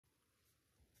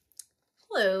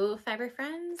Hello, fiber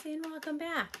friends, and welcome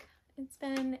back. It's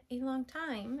been a long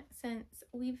time since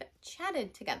we've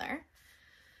chatted together.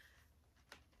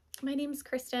 My name's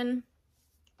Kristen,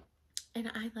 and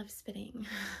I love spinning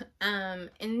and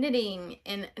knitting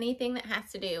and anything that has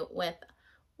to do with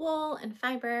wool and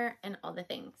fiber and all the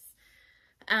things.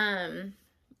 You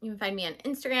can find me on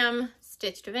Instagram,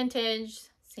 stitchedvintage,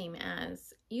 same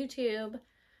as YouTube.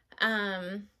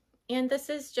 And this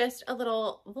is just a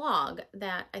little vlog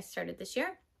that I started this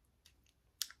year.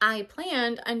 I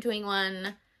planned on doing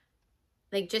one,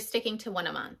 like just sticking to one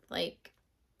a month. Like,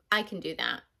 I can do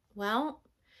that. Well,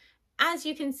 as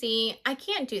you can see, I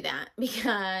can't do that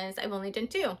because I've only done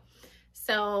two.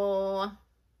 So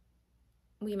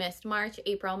we missed March,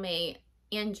 April, May,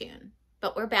 and June.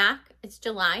 But we're back. It's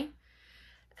July.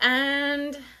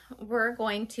 And we're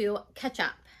going to catch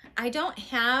up. I don't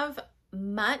have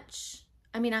much.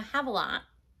 I mean, I have a lot,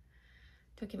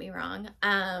 don't get me wrong,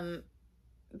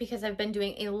 because I've been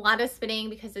doing a lot of spinning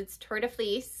because it's Tour de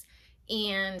Fleece,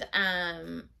 and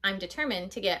I'm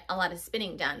determined to get a lot of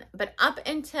spinning done. But up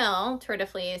until Tour de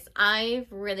Fleece,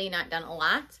 I've really not done a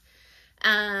lot.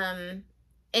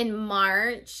 In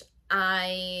March,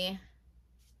 I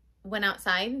went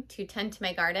outside to tend to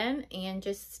my garden and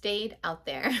just stayed out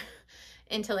there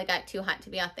until it got too hot to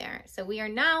be out there. So we are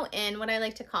now in what I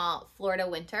like to call Florida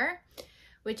winter,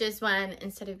 which is when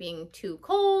instead of being too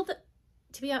cold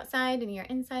to be outside and you're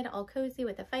inside all cozy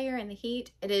with the fire and the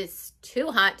heat, it is too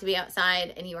hot to be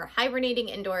outside and you are hibernating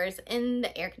indoors in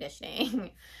the air conditioning.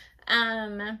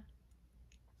 And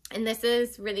this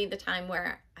is really the time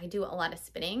where I do a lot of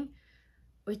spinning,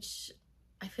 which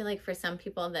I feel like for some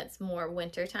people that's more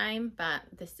winter time, but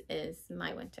this is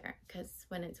my winter, because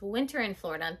when it's winter in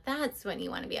Florida, that's when you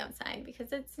want to be outside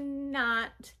because it's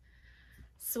not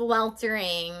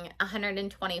sweltering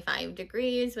 125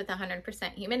 degrees with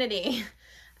 100% humidity.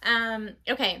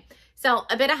 Okay, so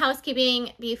a bit of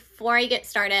housekeeping before I get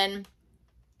started.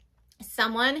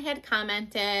 Someone had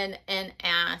commented and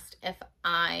asked if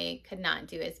I could not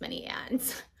do as many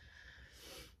ads.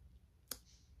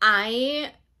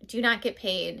 I do not get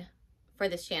paid for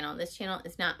this channel. This channel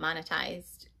is not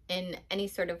monetized in any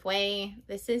sort of way.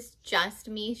 This is just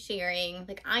me sharing.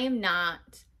 Like, I am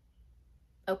not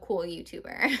a cool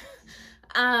YouTuber.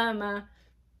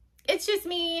 It's just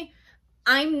me.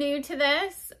 I'm new to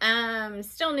this.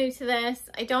 Still new to this.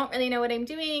 I don't really know what I'm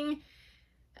doing.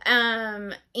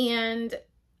 And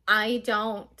I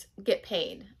don't get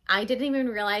paid. I didn't even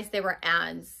realize there were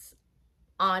ads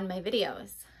on my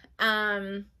videos.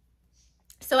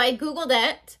 So I Googled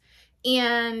it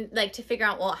and like to figure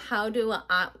out, well, how do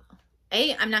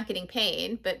A, I'm not getting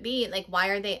paid, but B, like, why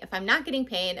are they, if I'm not getting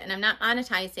paid and I'm not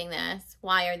monetizing this,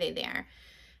 why are they there?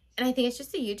 And I think it's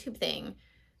just a YouTube thing.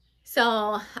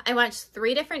 So I watched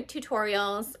 3 different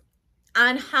tutorials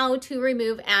on how to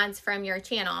remove ads from your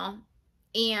channel.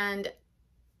 And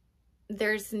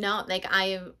there's no, like,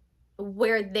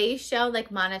 where they show like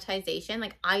monetization,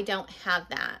 like I don't have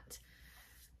that.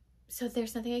 So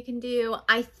there's nothing I can do.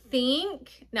 I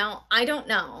think, now I don't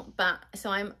know, but so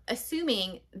I'm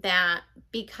assuming that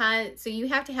so you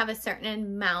have to have a certain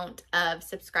amount of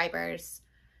subscribers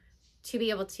to be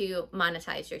able to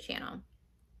monetize your channel.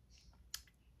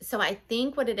 So I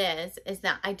think what it is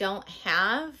that I don't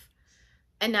have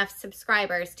enough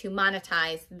subscribers to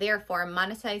monetize. Therefore,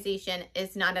 monetization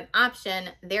is not an option.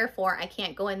 Therefore, I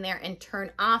can't go in there and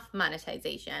turn off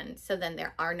monetization. So then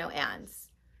there are no ads.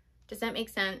 Does that make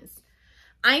sense?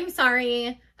 I'm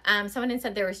sorry. Someone had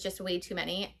said there was just way too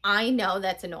many. I know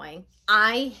that's annoying.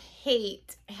 I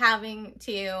hate having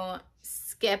to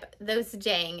skip those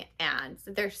dang ads.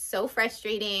 They're so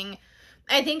frustrating.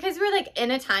 I think because we're like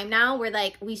in a time now where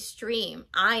like we stream.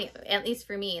 At least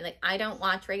for me, like I don't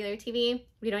watch regular TV.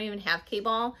 We don't even have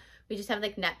cable. We just have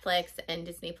like Netflix and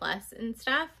Disney Plus and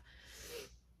stuff.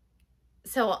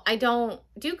 So I don't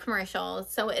do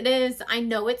commercials. So it is, I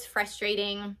know it's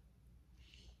frustrating.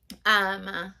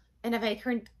 And if I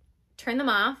turn them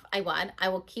off, I would. I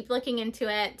will keep looking into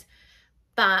it.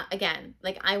 But again,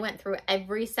 like I went through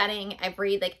every setting,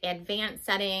 every like advanced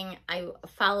setting. I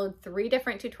followed 3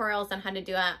 different tutorials on how to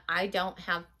do it. I don't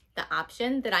have the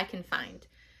option that I can find.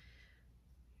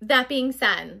 That being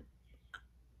said,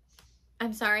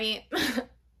 I'm sorry.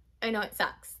 I know it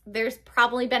sucks. There's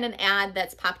probably been an ad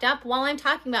that's popped up while I'm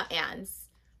talking about ads.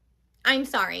 I'm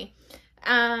sorry.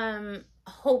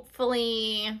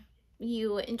 Hopefully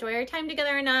you enjoy our time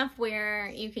together enough where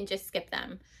you can just skip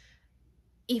them,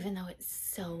 even though it's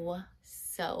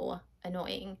so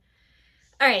annoying.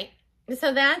 All right,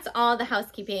 so that's all the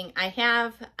housekeeping I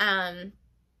have.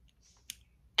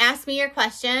 Ask me your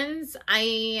questions.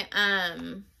 I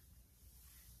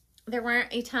there weren't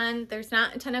a ton, there's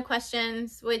not a ton of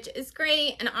questions, which is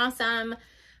great and awesome.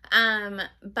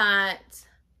 But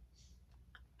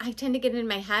I tend to get in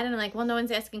my head and I'm like, well, no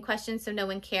one's asking questions, so no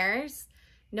one cares.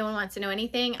 No one wants to know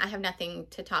anything. I have nothing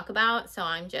to talk about, so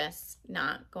I'm just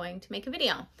not going to make a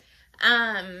video.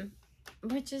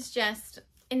 Which is just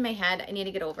in my head. I need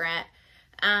to get over it.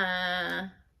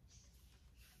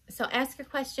 So ask your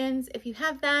questions if you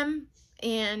have them,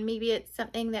 and maybe it's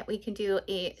something that we can do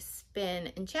a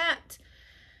spin and chat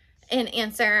and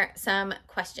answer some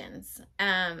questions.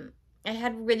 I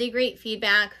had really great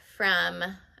feedback from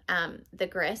the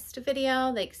grist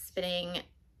video, like spinning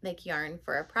like yarn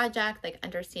for a project, like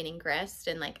understanding grist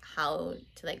and like how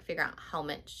to like figure out how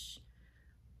much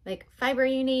like fiber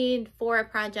you need for a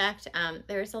project.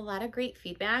 There's a lot of great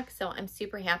feedback, so I'm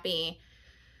super happy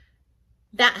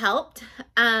that helped.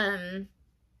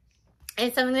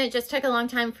 It's something that just took a long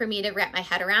time for me to wrap my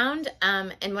head around.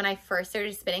 And when I first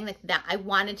started spinning like that, I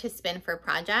wanted to spin for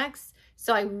projects,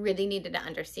 so I really needed to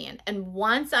understand. And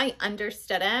once I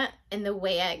understood it in the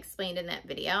way I explained in that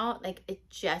video, like it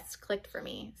just clicked for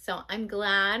me. So I'm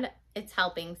glad it's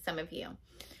helping some of you.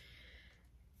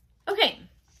 Okay,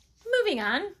 moving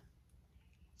on.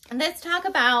 Let's talk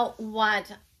about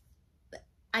what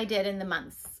I did in the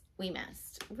months we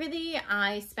missed. Really,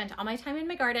 I spent all my time in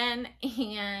my garden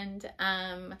and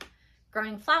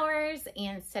growing flowers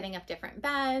and setting up different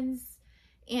beds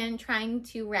and trying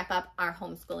to wrap up our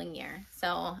homeschooling year.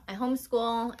 So I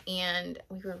homeschool, and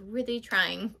we were really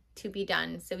trying to be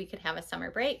done so we could have a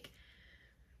summer break,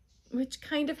 which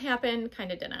kind of happened,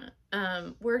 kind of didn't.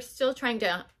 We're still trying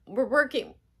to,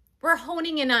 we're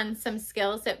honing in on some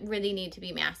skills that really need to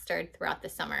be mastered throughout the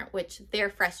summer, which they're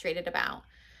frustrated about.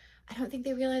 I don't think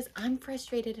they realize I'm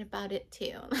frustrated about it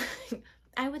too.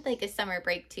 I would like a summer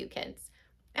break too, kids.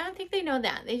 I don't think they know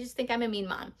that. They just think I'm a mean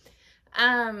mom.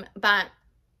 But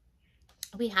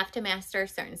we have to master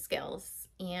certain skills,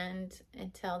 and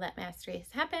until that mastery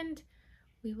has happened,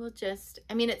 we will just,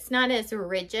 I mean, it's not as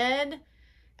rigid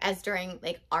as during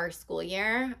like our school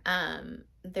year.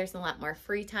 There's a lot more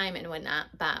free time and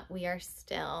whatnot, but we are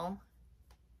still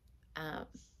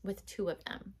with two of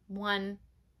them. One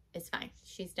is fine.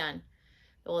 She's done,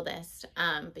 the oldest,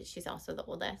 but she's also the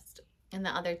oldest. And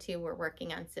the other two, we're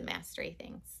working on some mastery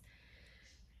things.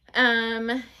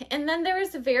 And then there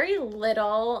was very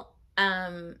little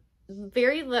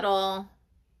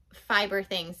fiber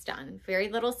things done, very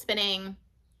little spinning.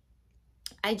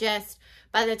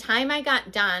 By the time I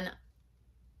got done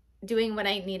doing what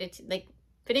I needed to, like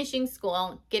finishing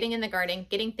school, getting in the garden,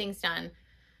 getting things done,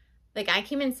 like I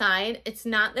came inside, it's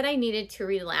not that I needed to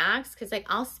relax, because like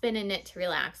I'll spin and knit to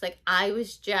relax. Like I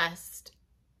was just,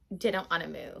 didn't want to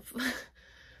move.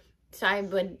 So I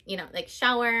would, you know, like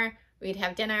shower, we'd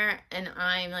have dinner, and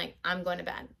I'm like, I'm going to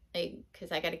bed, like,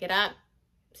 because I got to get up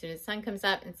as soon as the sun comes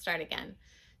up and start again.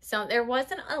 So there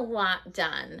wasn't a lot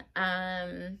done.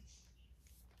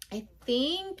 I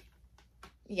think,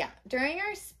 yeah, during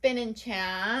our spin and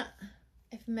chat,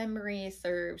 if memory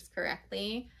serves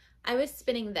correctly, I was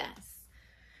spinning this.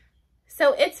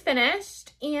 So it's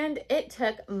finished, and it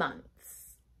took months.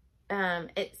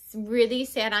 It's really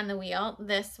sat on the wheel.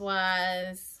 This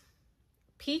was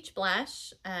Peach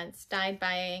Blush. It's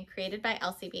created by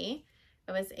LCB.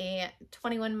 It was a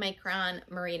 21 micron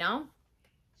merino,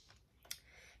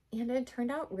 and it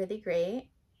turned out really great.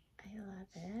 I love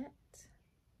it.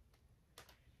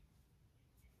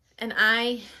 And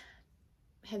I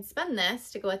had spun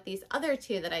this to go with these other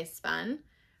two that I spun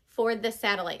for the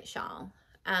satellite shawl.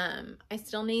 I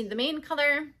still need the main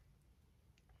color,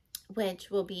 which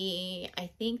will be,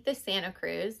 I think, the Santa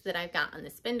Cruz that I've got on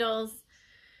the spindles.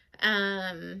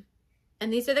 And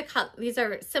these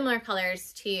are similar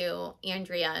colors to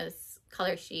Andrea's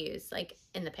color she used, like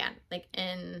in the pad, like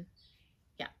in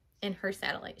her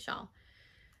satellite shawl.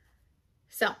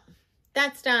 So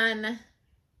that's done.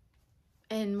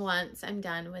 And once I'm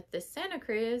done with the Santa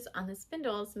Cruz on the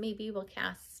spindles, maybe we'll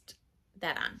cast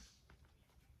that on,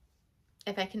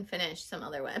 if I can finish some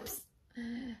other webs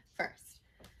first.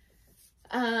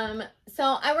 So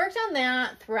I worked on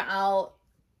that throughout,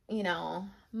 you know,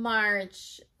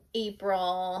 March,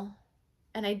 April,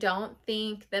 and I don't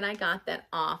think that I got that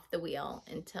off the wheel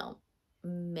until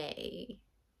May,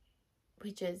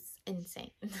 which is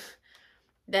insane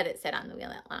that it sat on the wheel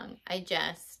that long. I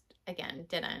just, again,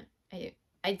 didn't.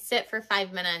 I'd sit for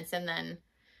 5 minutes and then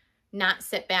not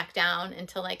sit back down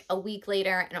until like a week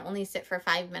later, and only sit for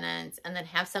 5 minutes and then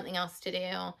have something else to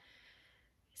do.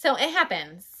 So it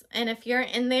happens. And if you're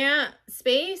in that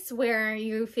space where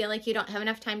you feel like you don't have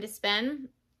enough time to spin,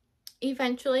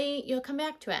 eventually you'll come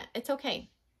back to it. It's okay.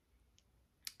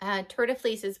 Tour de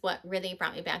Fleece is what really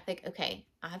brought me back. Like, okay,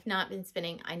 I've not been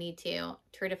spinning. I need to.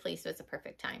 Tour de Fleece was a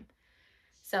perfect time.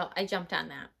 So I jumped on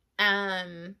that.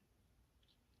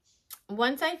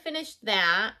 Once I finished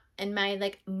that and my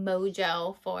like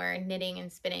mojo for knitting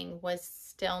and spinning was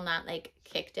still not like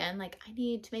kicked in, like I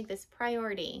need to make this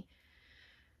priority,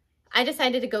 I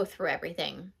decided to go through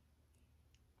everything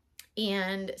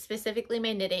and specifically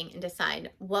my knitting and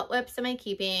decide what whips am I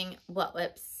keeping, what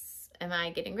whips am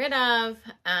I getting rid of.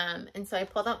 And so I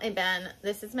pulled out my bin.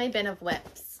 This is my bin of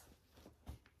whips.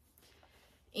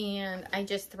 And I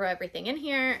just throw everything in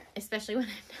here, especially when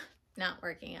I'm not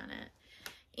working on it.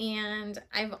 And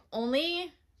I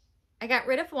got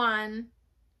rid of one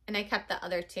and I kept the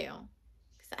other two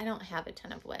because I don't have a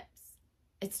ton of whips.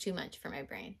 It's too much for my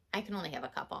brain. I can only have a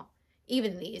couple.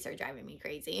 Even these are driving me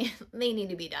crazy. They need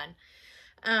to be done.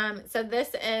 So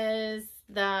this is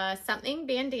the something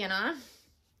bandana.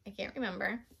 I can't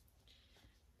remember.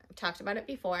 I've talked about it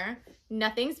before.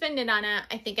 Nothing's been knit on it.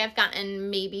 I think I've gotten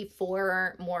maybe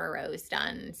 4 more rows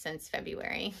done since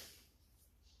February.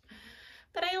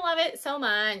 But I love it so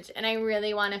much and I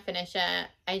really want to finish it.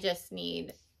 I just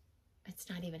need, it's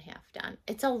not even half done.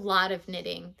 It's a lot of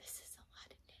knitting. This is a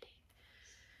lot of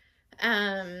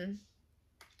knitting.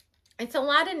 It's a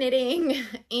lot of knitting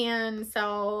and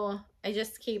so I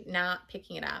just keep not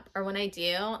picking it up. Or when I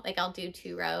do, like I'll do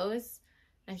 2 rows.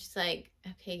 I'm just like,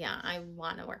 okay, yeah, I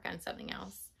want to work on something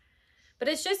else. But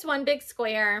it's just one big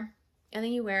square and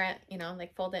then you wear it, you know,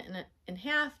 like fold it in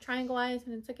half triangle wise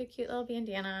and it's like a cute little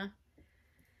bandana.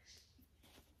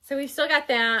 So we've still got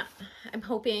that. I'm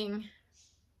hoping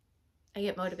I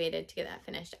get motivated to get that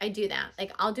finished. I do that.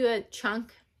 Like I'll do a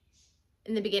chunk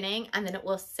in the beginning and then it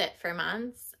will sit for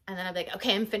months. And then I'll be like,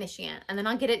 okay, I'm finishing it. And then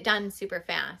I'll get it done super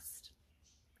fast.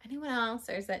 Anyone else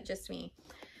or is that just me?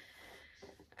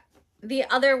 The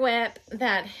other whip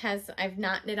that I've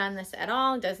not knit on this at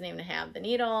all, doesn't even have the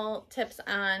needle tips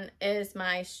on, is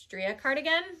my Stria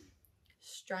cardigan.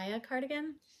 Stria?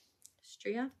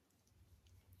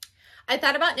 I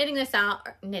thought about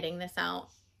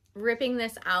ripping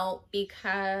this out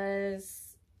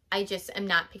because I just am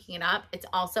not picking it up. It's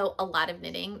also a lot of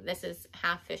knitting. This is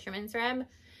half fisherman's rib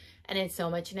and it's so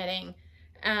much knitting.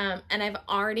 And I've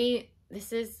already,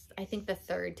 this is, I think the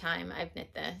 3rd time I've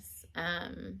knit this.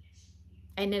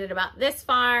 I knitted about this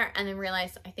far and then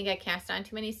realized I think I cast on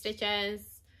too many stitches,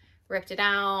 ripped it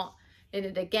out,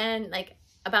 knitted again, like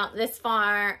about this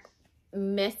far,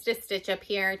 missed a stitch up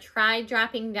here, tried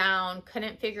dropping down,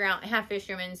 couldn't figure out half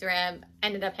fisherman's rib,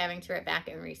 ended up having to rip back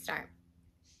and restart.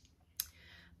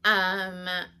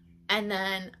 And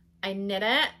then I knit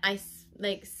it. I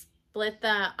like split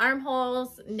the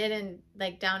armholes, knit in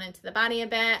like down into the body a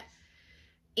bit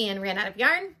and ran out of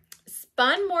yarn.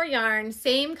 Spun more yarn,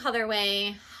 same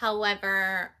colorway.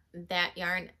 However, that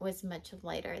yarn was much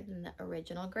lighter than the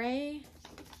original gray.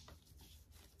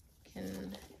 I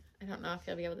don't know if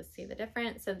you'll be able to see the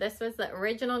difference. So this was the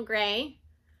original gray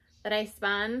that I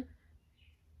spun.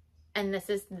 And this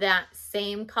is that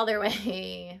same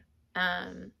colorway.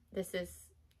 This is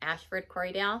Ashford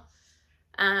Corriedale.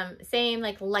 Same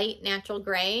like light natural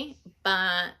gray,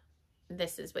 but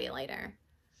this is way lighter.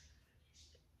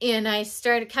 And I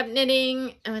kept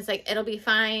knitting and was like, it'll be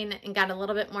fine, and got a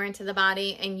little bit more into the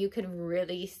body and you could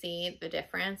really see the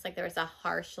difference. Like there was a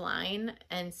harsh line.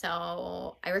 And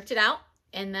so I ripped it out.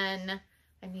 And then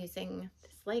I'm using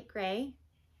this light gray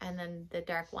and then the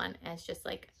dark one as just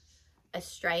like a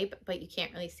stripe, but you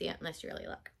can't really see it unless you really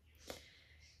look.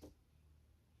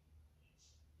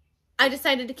 I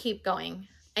decided to keep going.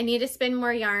 I need to spin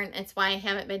more yarn. It's why I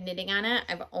haven't been knitting on it.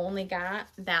 I've only got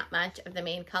that much of the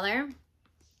main color.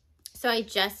 So I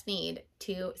just need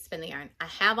to spin the yarn. I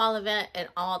have all of it. It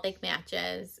all like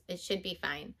matches. It should be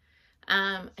fine.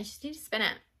 I just need to spin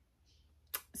it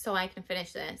so I can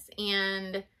finish this.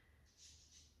 And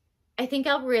I think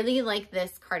I'll really like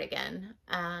this cardigan.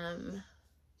 I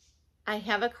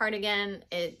have a cardigan.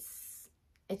 It's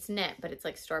knit, but it's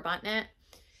like store-bought knit.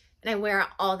 And I wear it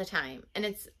all the time. And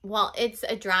it's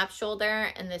a drop shoulder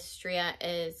and this Stria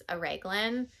is a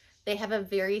raglan. They have a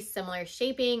very similar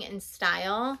shaping and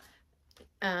style.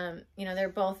 You know, they're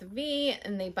both V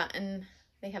and they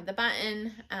have the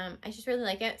button. I just really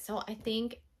like it. So I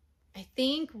think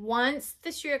once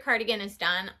the Stria cardigan is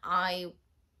done, I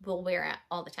will wear it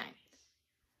all the time.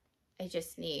 I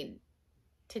just need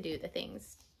to do the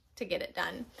things to get it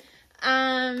done.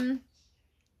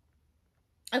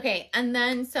 Okay, and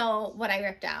then so what I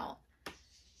ripped out.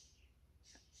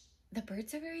 The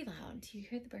birds are very loud. Do you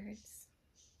hear the birds?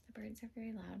 The birds are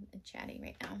very loud and chatty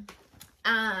right now.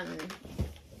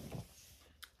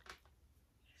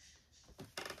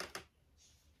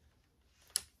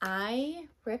 I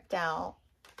ripped out,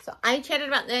 so I chatted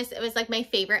about this. It was like my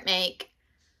favorite make.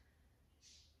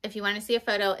 If you want to see a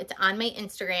photo, it's on my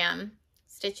Instagram,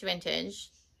 Stitch Vintage.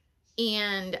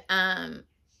 And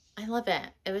I love it.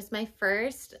 It was my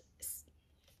first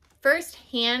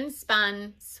hand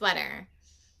spun sweater.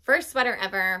 First sweater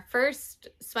ever. First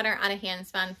sweater out of hand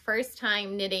spun. First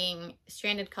time knitting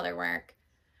stranded color work.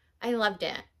 I loved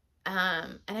it.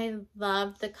 And I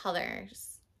loved the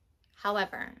colors.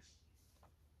 However,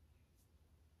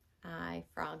 I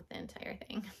frogged the entire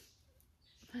thing.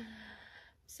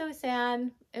 So sad.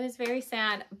 It was very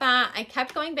sad. But I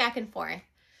kept going back and forth.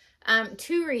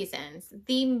 Two reasons.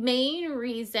 The main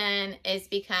reason is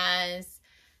because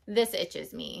this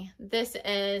itches me. This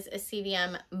is a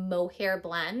CVM mohair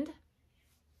blend.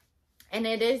 And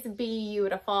it is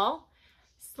beautiful.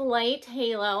 Slight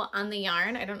halo on the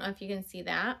yarn. I don't know if you can see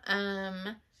that.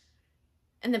 And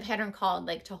the pattern called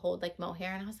like to hold like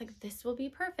mohair. And I was like, this will be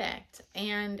perfect.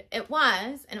 And it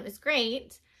was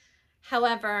great.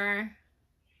 However,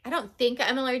 I don't think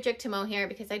I'm allergic to mohair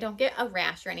because I don't get a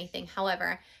rash or anything.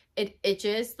 However, it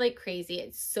itches like crazy.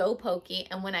 It's so pokey.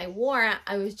 And when I wore it,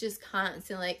 I was just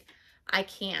constantly like, I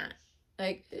can't.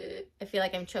 Like, I feel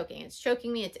like I'm choking. It's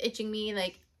choking me. It's itching me.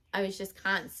 Like, I was just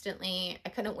constantly, I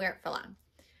couldn't wear it for long.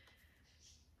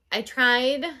 I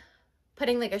tried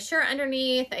putting like a shirt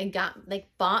underneath. I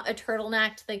bought a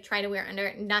turtleneck to like try to wear under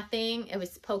it. Nothing. It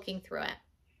was poking through it.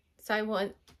 So I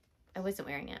wasn't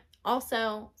wearing it.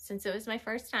 Also, since it was my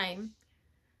first time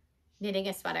knitting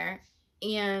a sweater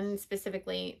and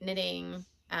specifically knitting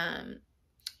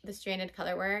the stranded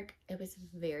color work, it was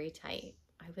very tight.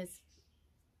 I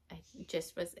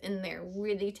just was in there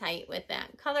really tight with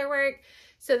that color work.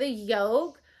 So the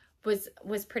yoke was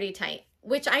pretty tight,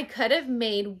 which I could have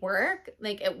made work.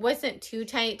 Like, it wasn't too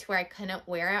tight to where I couldn't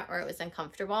wear it or it was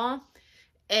uncomfortable.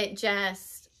 It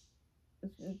just,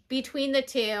 between the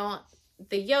two,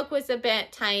 the yoke was a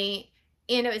bit tight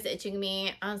and it was itching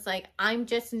me. I was like, I'm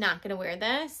just not going to wear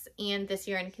this, and this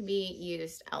yarn can be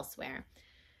used elsewhere.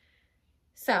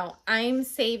 So I'm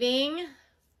saving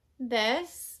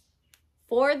this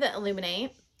for the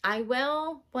Illuminate. I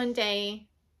will one day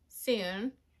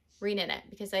soon reknit it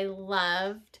because I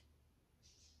loved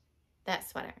that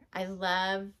sweater. I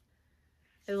love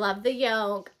the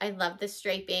yoke. I love the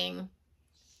striping.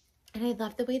 And I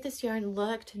love the way this yarn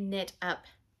looked knit up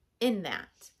in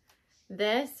that.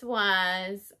 This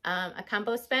was a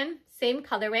combo spin, same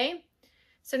colorway.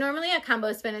 So normally a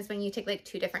combo spin is when you take like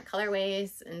two different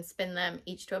colorways and spin them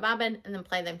each to a bobbin and then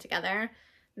play them together.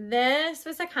 This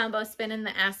was a combo spin in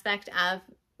the aspect of,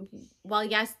 well,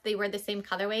 yes, they were the same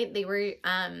colorway. They were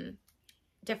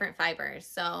different fibers.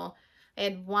 So I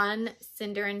had one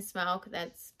Cinder and Smoke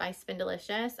that's by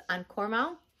Spindalicious on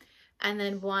Cormo, and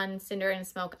then one Cinder and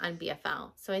Smoke on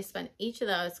BFL. So I spun each of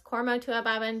those, Cormo to a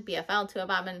bobbin, BFL to a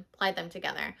bobbin, plied them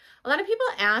together. A lot of people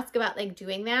ask about like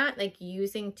doing that, like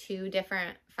using two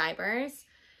different fibers.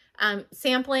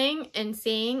 Sampling and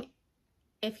seeing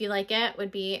if you like it would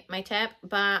be my tip,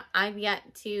 but I've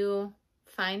yet to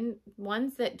find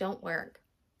ones that don't work.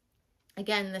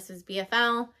 Again, this is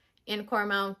BFL and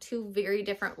Cormo, two very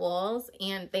different wools,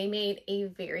 and they made a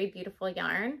very beautiful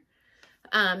yarn.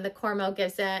 The Cormo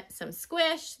gives it some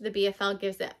squish. The BFL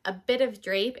gives it a bit of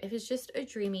drape. It was just a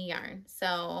dreamy yarn.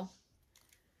 So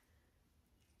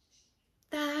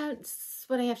that's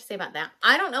what I have to say about that.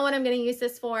 I don't know what I'm going to use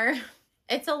this for.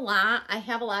 It's a lot. I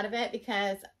have a lot of it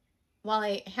because while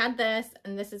I had this,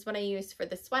 and this is what I used for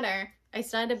the sweater, I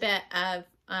still had a bit of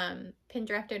pin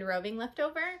drafted roving left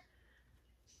over.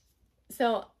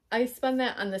 So I spun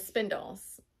that on the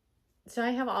spindles. So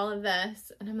I have all of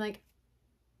this, and I'm like,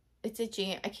 it's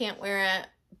itchy. I can't wear it.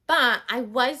 But I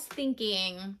was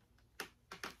thinking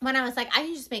when I was like, I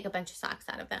can just make a bunch of socks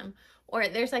out of them. Or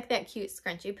there's like that cute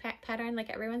scrunchie pattern like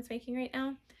everyone's making right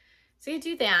now. So you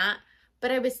do that.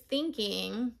 But I was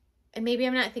thinking, and maybe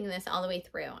I'm not thinking this all the way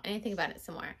through. I didn't think about it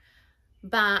some more.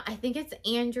 But I think it's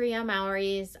Andrea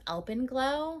Mowry's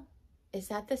Alpenglow. Is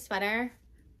that the sweater?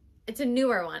 It's a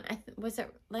newer one. Was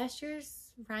it last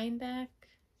year's Rhinebeck?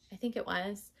 I think it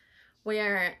was.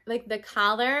 Where like the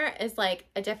collar is like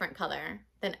a different color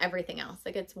than everything else.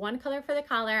 Like it's one color for the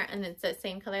collar and it's the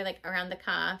same color like around the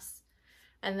cuffs.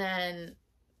 And then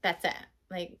that's it.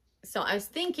 Like, so I was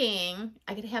thinking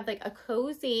I could have like a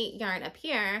cozy yarn up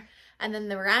here and then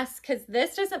the rest, because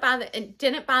this doesn't bother, it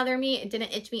didn't bother me. It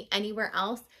didn't itch me anywhere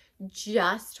else,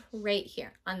 just right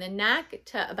here on the neck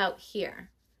to about here.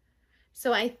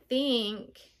 So I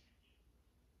think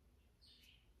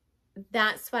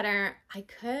that sweater I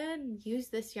could use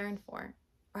this yarn for,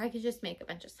 or I could just make a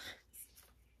bunch of socks.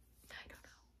 I don't know.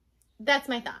 That's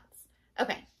my thoughts.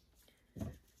 Okay.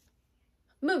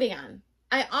 moving on.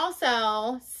 I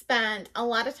also spent a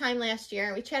lot of time last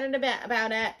year, we chatted a bit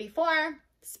about it before,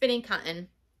 spinning cotton.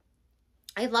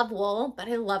 I love wool, but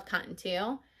I love cotton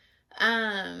too.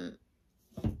 I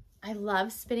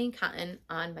love spinning cotton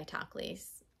on my Talkleys.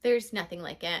 There's nothing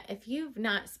like it. If you've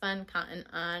not spun cotton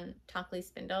on Talkley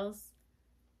spindles,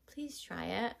 please try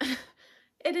it.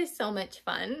 It is so much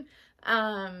fun.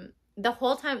 The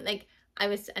whole time, like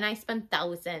I spun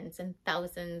thousands and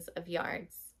thousands of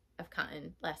yards of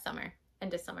cotton last summer,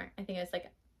 end of summer. I think it was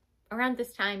like around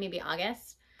this time, maybe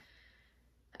August.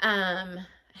 I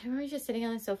remember just sitting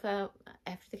on the sofa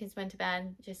after the kids went to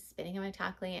bed, just spinning on my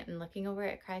Talkley and looking over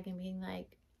at Craig and being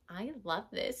like, I love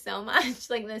this so much.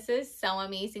 Like, this is so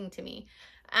amazing to me.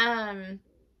 I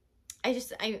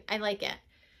like it.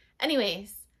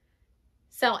 Anyways,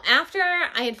 so after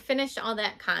I had finished all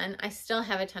that cotton, I still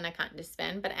have a ton of cotton to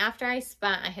spin, but after I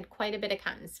spun, I had quite a bit of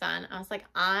cotton spun. I was like,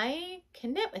 I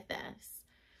can knit with this.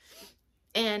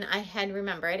 And I had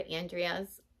remembered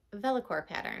Andrea's Velocore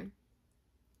pattern.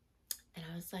 And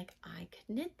I was like, I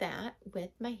could knit that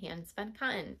with my hand spun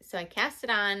cotton. So I cast it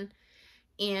on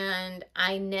and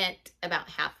I knit about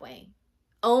halfway,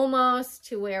 almost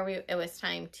to where it was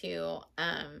time to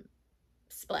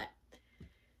split.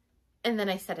 And then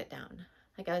I set it down.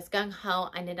 Like, I was gung-ho.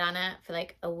 I knit on it for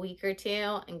like a week or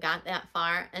two and got that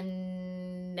far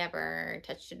and never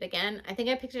touched it again. I think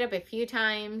I picked it up a few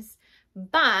times,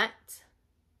 but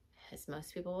as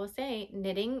most people will say,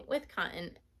 knitting with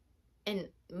cotton and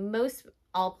most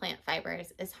all plant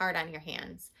fibers is hard on your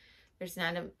hands. There's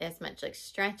not as much like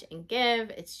stretch and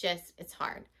give. It's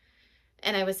hard.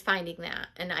 And I was finding that.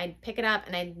 And I'd pick it up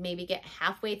and I'd maybe get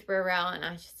halfway through a row and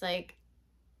I was just like,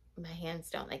 my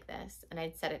hands don't like this. And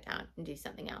I'd set it down and do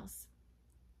something else.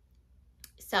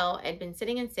 So I'd been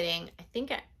sitting and sitting. I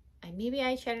think maybe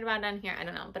I chatted about it on here. I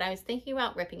don't know. But I was thinking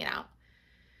about ripping it out.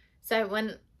 So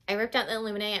when I ripped out the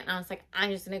Illuminate and I was like, I'm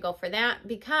just going to go for that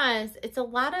because it's a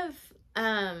lot of,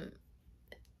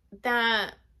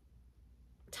 that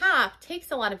top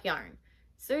takes a lot of yarn.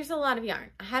 So there's a lot of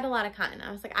yarn. I had a lot of cotton.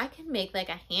 I was like, I can make like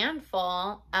a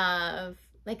handful of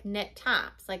like knit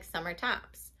tops, like summer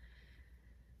tops.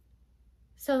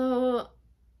 So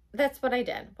that's what I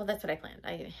did. Well, that's what I planned.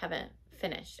 I haven't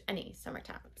finished any summer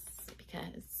tops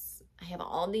because I have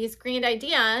all these grand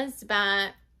ideas,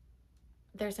 but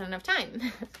there's not enough time.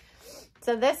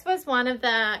 So this was one of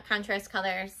the contrast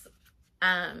colors.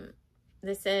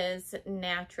 This is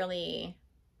naturally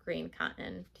green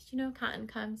cotton. Did you know cotton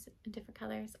comes in different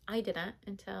colors? I didn't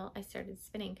until I started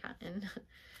spinning cotton.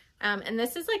 And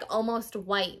this is like almost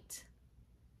white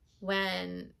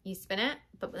when you spin it,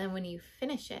 but then when you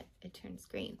finish it, it turns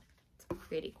green. It's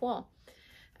pretty cool.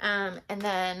 And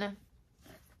then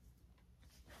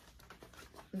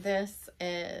this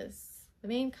is the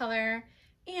main color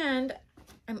and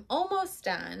I'm almost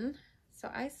done.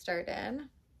 So I started,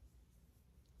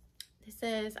 this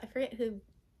is, I forget who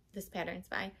this pattern's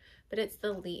by, but it's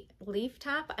the leaf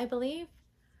top, I believe.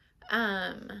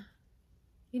 You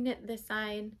knit this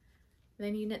side,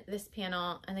 then you knit this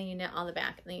panel, and then you knit all the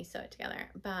back, and then you sew it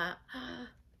together. But I love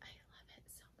it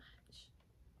so much.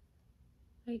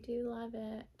 I do love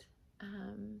it.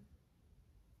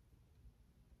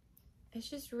 It's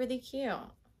just really cute. I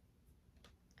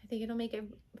think it'll make it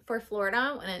for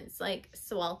Florida when it's like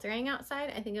sweltering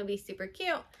outside. I think it'll be super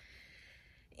cute.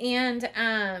 And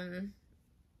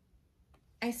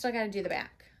I still got to do the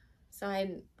back. So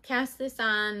I cast this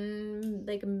on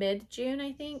like mid-June,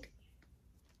 I think.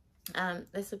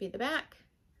 This will be the back.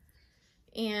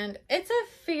 And it's a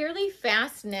fairly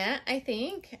fast knit, I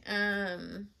think.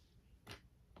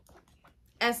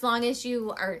 As long as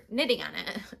you are knitting on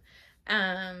it.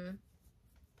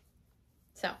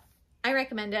 So I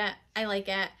recommend it. I like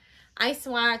it. I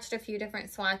swatched a few different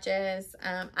swatches.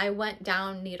 I went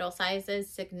down needle sizes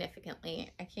significantly.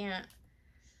 I can't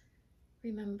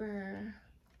remember.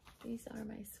 These are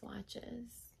my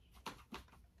swatches.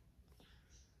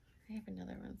 I have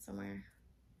another one somewhere.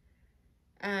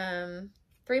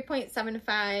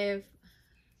 3.75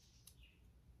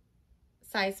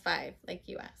 size 5, like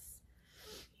US.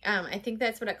 I think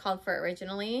that's what it called for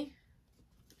originally.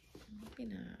 Maybe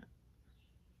not.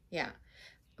 Yeah.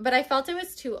 But I felt it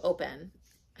was too open.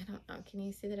 I don't know. Can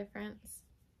you see the difference?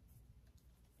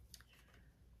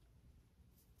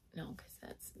 No, because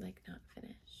that's like not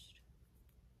finished.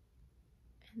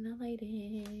 And the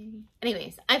lighting.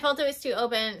 Anyways, I felt it was too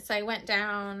open, so I went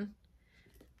down.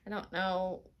 I don't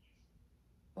know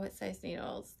what size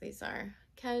needles these are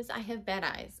because I have bad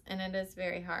eyes and it is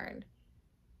very hard.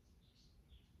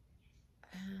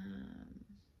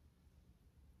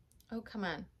 Oh, come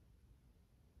on.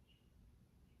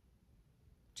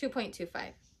 2.25,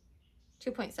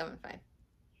 2.75,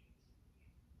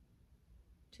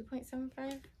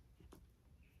 2.75.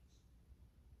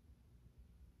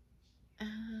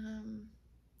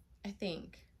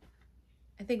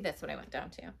 I think that's what I went down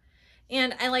to.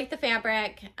 And I like the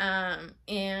fabric,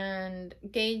 and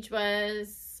gauge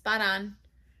was spot on,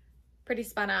 pretty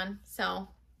spot on. So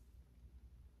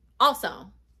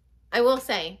also, I will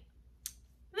say,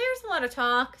 there's a lot of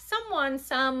talk, someone,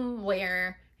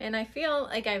 somewhere, and I feel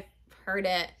like I've heard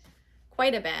it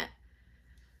quite a bit.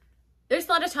 There's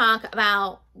a lot of talk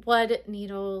about wood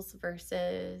needles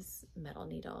versus metal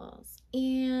needles.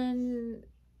 And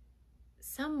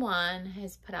someone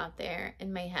has put out there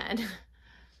in my head,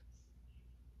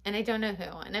 and I don't know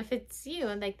who, and if it's you,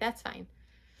 like, that's fine,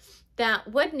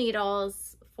 that wood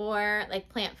needles for like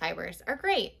plant fibers are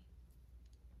great.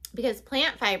 Because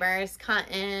plant fibers,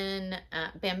 cotton,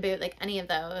 bamboo, like any of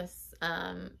those,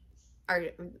 are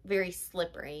very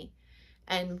slippery.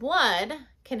 And wood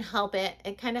can help it.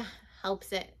 It kind of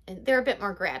helps it. And they're a bit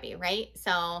more grabby, right?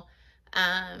 So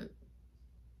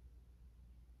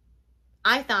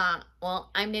I thought, well,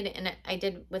 I'm knitting, and I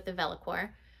did with the Velacor.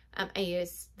 I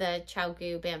used the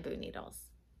Chaogu bamboo needles,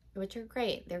 which are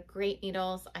great. They're great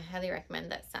needles. I highly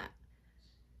recommend that set.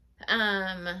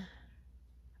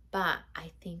 But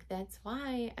I think that's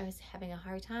why I was having a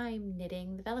hard time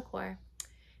knitting the Velacor,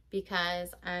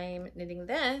 because I'm knitting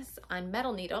this on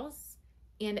metal needles,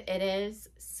 and it is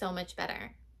so much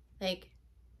better. Like,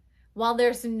 while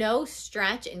there's no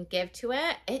stretch and give to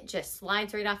it, it just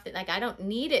slides right off. Like, I don't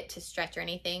need it to stretch or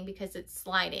anything because it's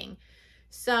sliding.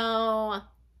 So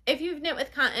if you've knit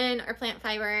with cotton or plant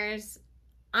fibers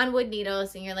on wood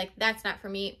needles and you're like, that's not for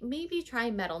me, maybe try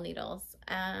metal needles.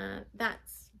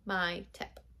 That's my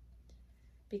tip,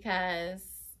 because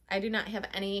I do not have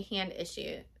any hand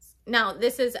issues. Now,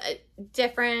 this is a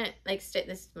different, like, this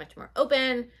is much more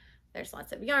open. There's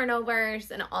lots of yarn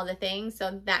overs and all the things,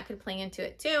 so that could play into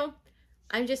it too.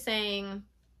 I'm just saying,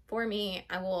 for me,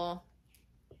 I will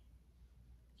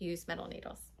use metal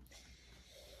needles.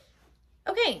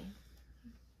 Okay,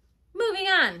 moving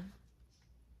on.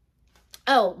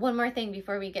 Oh, one more thing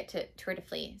before we get to Tour de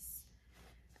Fleece.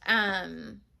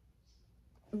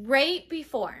 Right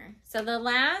before, so the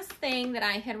last thing that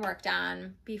I had worked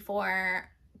on before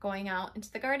going out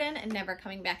into the garden and never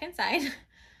coming back inside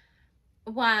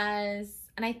was,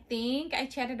 and I think I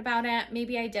chatted about it,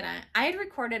 maybe I didn't. I had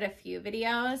recorded a few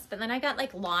videos, but then I got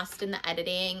like lost in the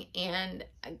editing and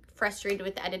frustrated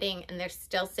with the editing, and they're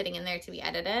still sitting in there to be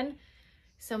edited.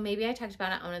 So maybe I talked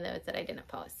about it on one of those that I didn't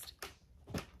post.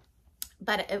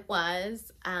 But it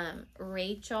was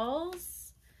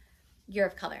Rachel's Year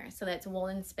of Color. So that's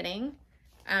woolen spinning.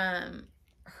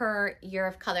 Her Year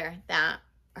of Color that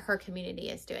her community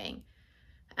is doing.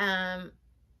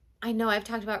 I know I've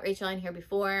talked about Rachel in here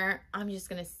before. I'm just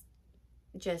going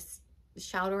to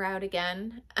shout her out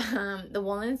again. The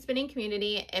woolen spinning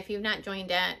community, if you've not joined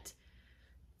it,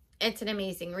 it's an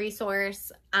amazing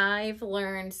resource. I've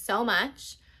learned so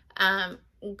much.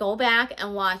 Go back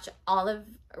and watch all of,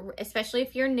 especially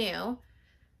if you're new,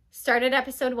 start at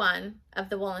episode 1 of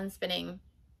the woolen spinning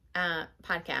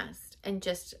podcast and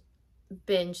just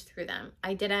binge through them.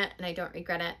 I did it and I don't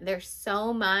regret it. There's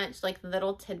so much like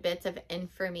little tidbits of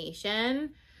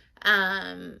information.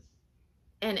 And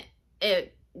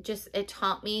it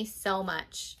taught me so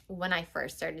much when I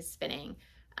first started spinning.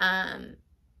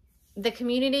 The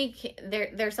community,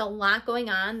 there's a lot going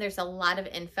on. There's a lot of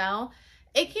info.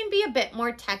 It can be a bit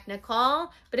more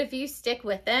technical, but if you stick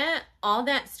with it, all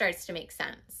that starts to make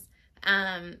sense.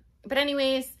 But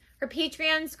anyways, her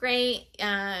Patreon's great.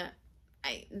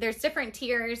 There's different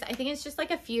tiers. I think it's just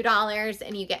like a few dollars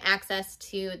and you get access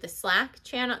to the Slack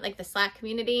channel, like the Slack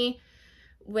community,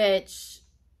 which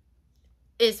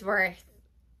is worth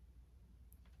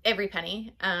every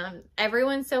penny.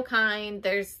 Everyone's so kind.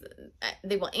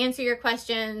 They will answer your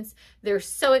questions. They're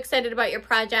so excited about your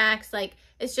projects. Like,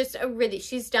 it's just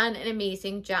she's done an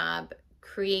amazing job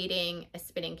creating a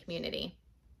spinning community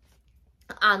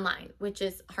online, which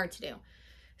is hard to do.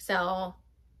 So,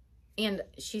 and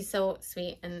she's so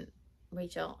sweet, and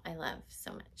Rachel, I love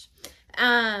so much.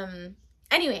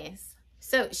 Anyways,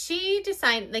 so she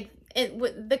decided, like,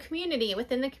 within the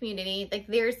community, like,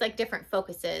 there's like different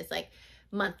focuses, like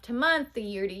month to month, the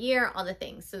year to year, all the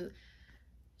things. So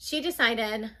she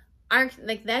decided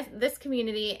this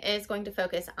community is going to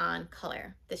focus on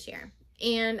color this year.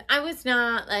 And I was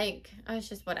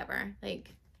just whatever.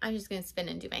 Like, I'm just going to spin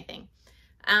and do my thing.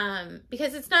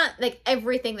 Because it's not like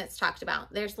everything that's talked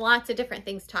about. There's lots of different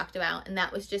things talked about. And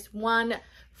that was just one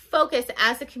focus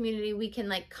as a community we can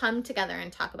like come together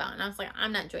and talk about. And I was like,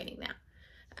 I'm not joining that.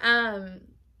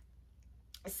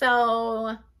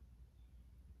 So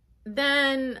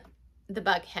then the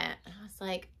bug hit. I was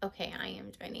like, okay, I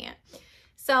am joining it.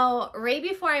 So right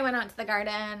before I went out to the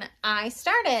garden, I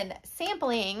started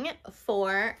sampling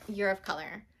for Year of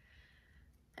Color.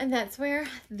 And that's where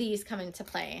these come into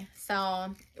play.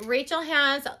 So Rachel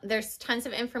there's tons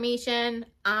of information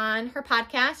on her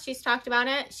podcast. She's talked about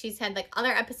it. She's had like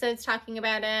other episodes talking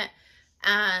about it.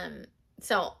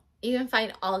 So you can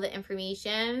find all the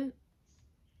information,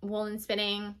 woolen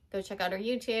spinning, go check out her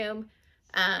YouTube,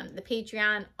 the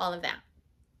Patreon, all of that.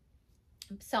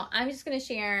 So I'm just going to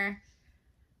share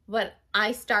what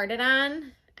I started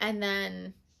on and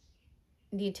then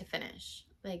need to finish.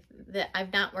 Like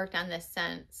I've not worked on this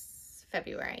since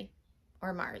February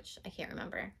or March. I can't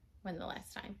remember when the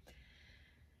last time.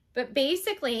 But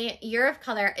basically, Year of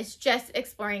Color is just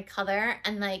exploring color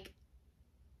and like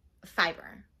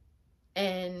fiber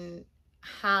and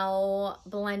how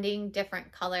blending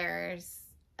different colors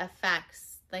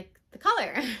affects like the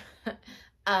color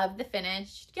of the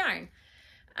finished yarn.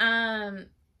 And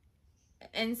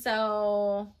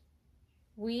so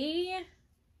we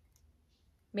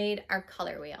made our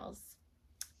color wheels,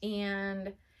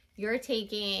 and you're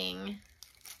taking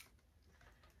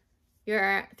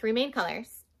your 3 main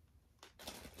colors,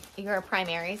 your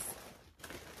primaries.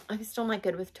 I'm still not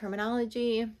good with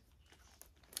terminology,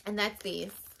 and that's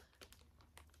these.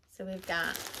 So we've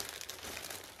got,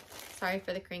 sorry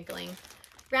for the crinkling,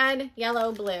 red,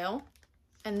 yellow, blue,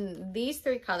 and these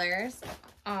 3 colors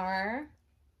are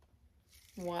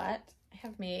what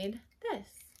have made this.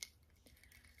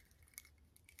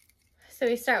 So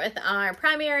we start with our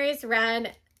primaries,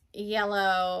 red,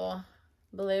 yellow,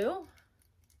 blue.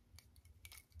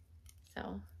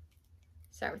 So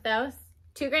start with those.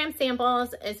 2 gram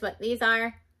samples is what these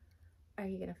are. Are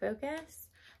you gonna focus?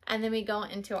 And then we go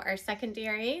into our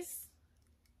secondaries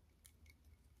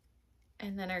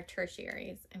and then our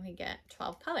tertiaries, and we get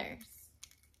 12 colors.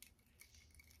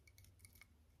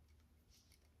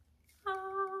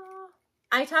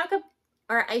 I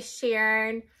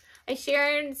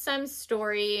shared some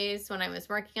stories when I was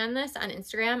working on this on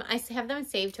Instagram. I have them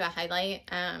saved to a highlight.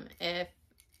 If,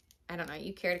 I don't know,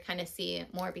 you care to kind of see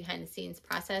more behind the scenes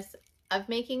process of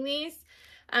making these.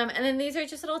 And then these are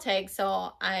just little tags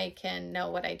so I can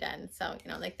know what I did. So,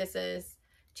 you know, like this is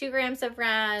 2 grams of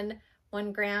red,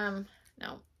 1 gram.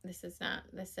 No, this is not.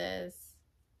 This is,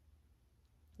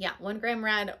 yeah, 1 gram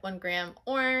red, 1 gram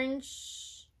orange.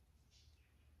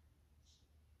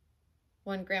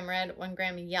 1 gram red, 1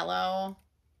 gram yellow,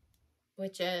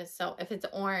 which is, so if it's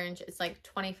orange, it's like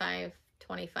 25,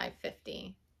 25,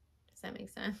 50. Does that make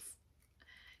sense?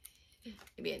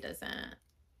 Maybe it doesn't.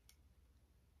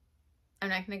 I'm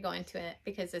not going to go into it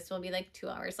because this will be like 2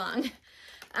 hours long.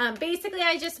 Basically,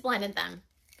 I just blended them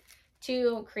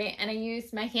to create, and I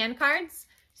used my hand cards.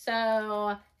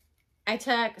 So I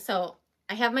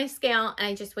have my scale and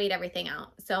I just weighed everything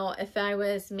out. So if I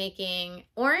was making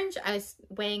orange, I was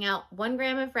weighing out 1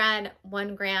 gram of red,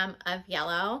 1 gram of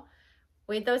yellow,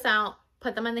 weighed those out,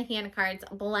 put them on the hand cards,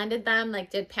 blended them,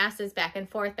 like did passes back and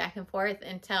forth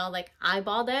until like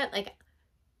eyeballed it. Like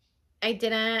I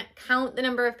didn't count the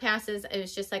number of passes. It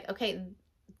was just like, okay,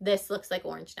 this looks like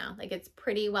orange now. Like it's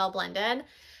pretty well blended.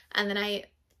 And then I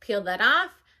peeled that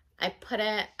off. I put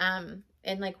it,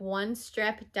 in like 1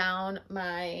 strip down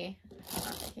my, hold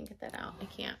on, I can get that out. I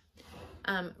can't.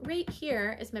 Right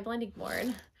here is my blending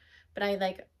board, but I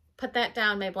like put that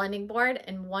down my blending board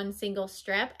in 1 single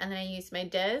strip, and then I used my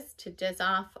Diz to Diz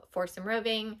off for some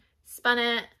roving, spun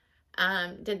it,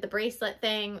 did the bracelet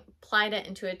thing, plied it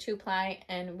into a 2-ply,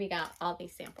 and we got all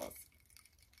these samples.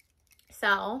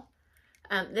 So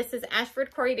this is Ashford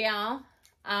Corriedale.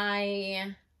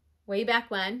 Way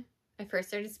back when I first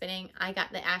started spinning, I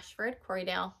got the Ashford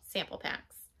Corriedale sample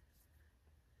packs.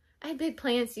 I had big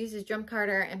plans to use a drum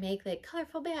carder and make like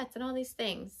colorful bats and all these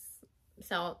things.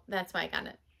 So that's why I got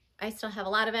it. I still have a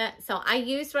lot of it. So I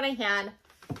used what I had,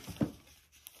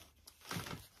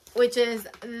 which is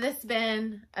this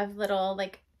bin of little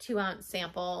like 2-ounce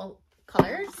sample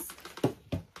colors.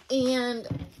 And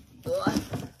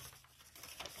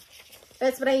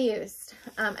that's what I used.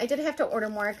 I did have to order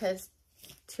more because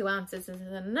 2 ounces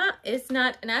is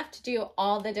not enough to do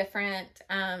all the different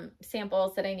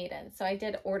samples that I needed. So I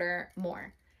did order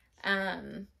more.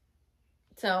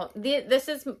 So this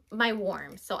is my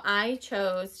warm. So I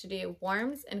chose to do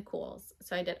warms and cools.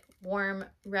 So I did warm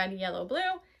red, yellow, blue,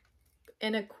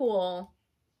 and a cool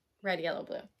red, yellow,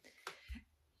 blue.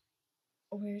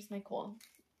 Where's my cool?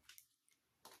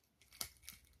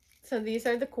 So these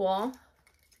are the cool.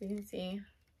 So you can see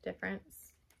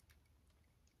difference.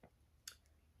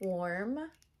 Warm,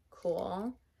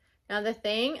 cool. Now the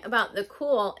thing about the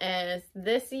cool is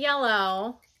this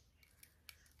yellow,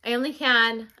 I only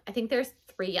had, I think there's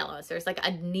 3 yellows. There's like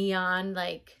a neon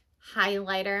like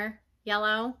highlighter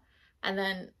yellow, and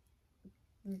then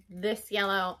this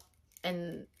yellow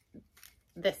and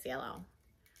this yellow.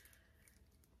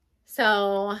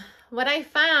 So what I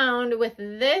found with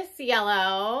this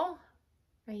yellow,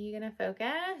 are you gonna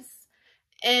focus,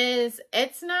 is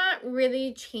it's not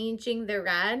really changing the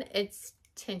red, it's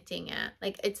tinting it,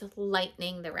 like it's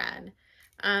lightening the red.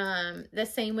 The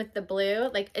same with the blue,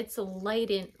 like it's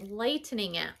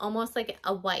lightening it, almost like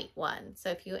a white one. So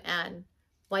if you add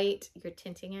white, you're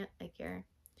tinting it, like you're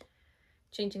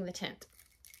changing the tint.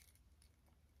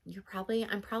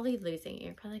 I'm probably losing you.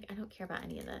 You're probably like, I don't care about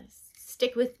any of this.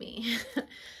 Stick with me.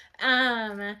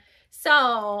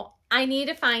 So I need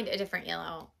to find a different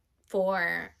yellow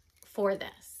for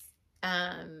this,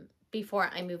 before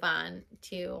I move on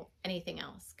to anything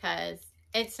else, because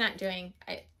it's not doing,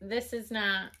 this is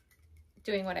not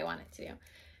doing what I want it to do.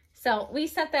 So we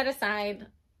set that aside.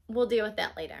 We'll deal with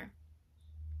that later.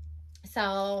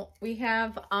 So we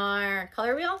have our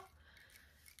color wheel,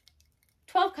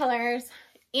 12 colors.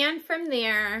 And from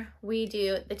there, we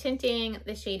do the tinting,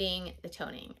 the shading, the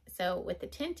toning. So with the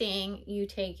tinting, you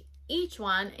take each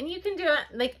one and you can do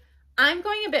it, like I'm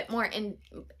going a bit more in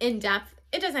depth.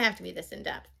 It doesn't have to be this in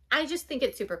depth. I just think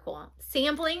it's super cool.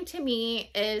 Sampling to me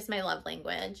is my love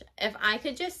language. If I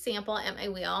could just sample at my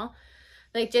wheel,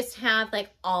 like just have like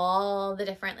all the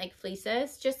different like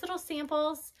fleeces, just little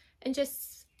samples, and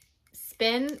just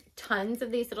spin tons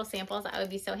of these little samples, I would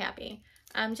be so happy.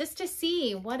 Just to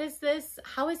see, what is this?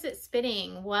 How is it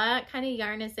spinning? What kind of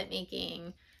yarn is it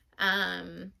making?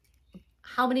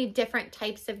 How many different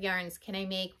types of yarns can I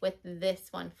make with this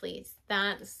one fleece?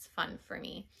 That's fun for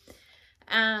me.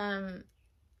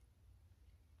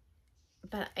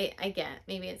 But I get,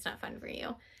 maybe it's not fun for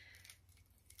you.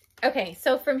 Okay,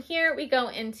 so from here we go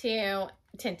into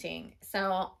tinting.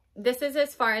 So this is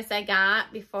as far as I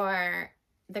got before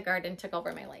the garden took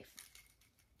over my life.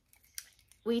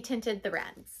 We tinted the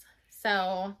reds.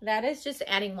 So that is just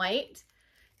adding white.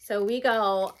 So we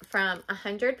go from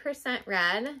 100%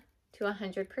 red to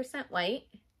 100% white.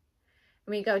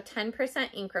 We go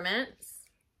 10% increments.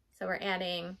 So we're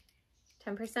adding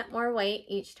 10% more white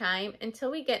each time until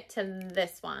we get to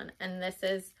this one. And this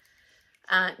is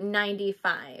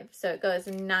 95. So it goes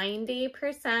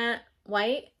 90%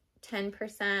 white,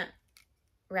 10%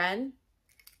 red,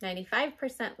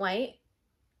 95% white.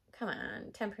 Come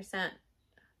on, 10%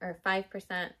 or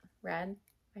 5% red,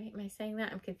 right? Am I saying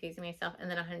that? I'm confusing myself. And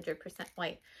then 100%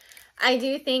 white. I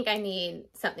do think I need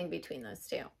something between those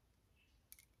two.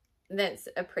 That's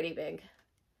a pretty big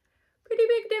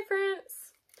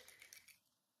difference.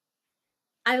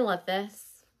 I love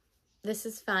this. This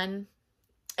is fun.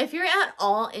 If you're at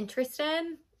all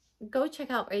interested, go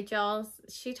check out Rachel's.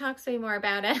 She talks way more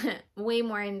about it, way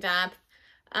more in depth.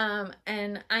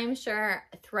 And I'm sure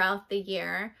throughout the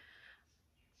year,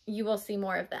 you will see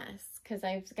more of this, because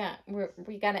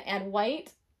we got to add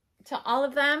white to all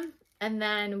of them, and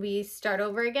then we start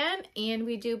over again and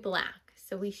we do black.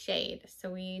 So we shade.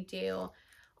 So we do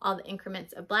all the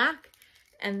increments of black,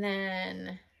 and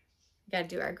then we got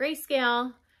to do our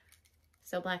grayscale.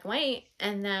 So black and white,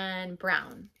 and then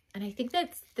brown. And I think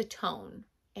that's the tone.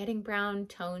 Adding brown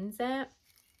tones it.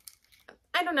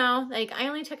 I don't know. Like, I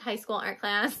only took high school art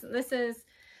class. This is,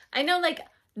 I know like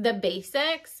the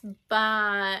basics,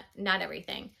 but not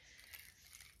everything.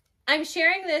 I'm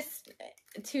sharing this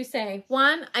to say,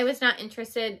 one, I was not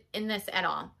interested in this at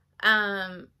all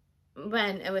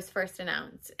when it was first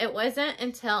announced. It wasn't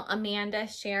until Amanda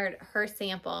shared her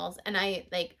samples, and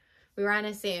we were on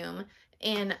a Zoom,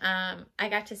 and I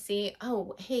got to see,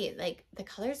 oh, hey, like the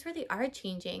colors really are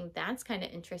changing. That's kind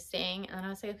of interesting. And I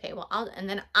was like, okay, well, and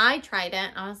then I tried it,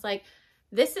 and I was like,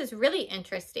 this is really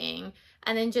interesting.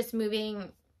 And then just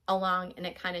moving along, and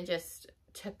it kind of just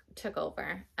took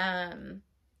over.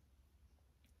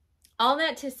 All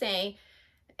that to say,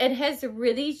 it has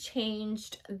really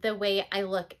changed the way I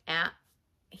look at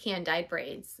hand-dyed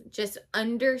braids. Just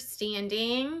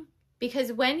understanding,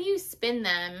 because when you spin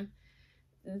them,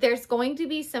 there's going to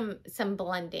be some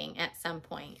blending at some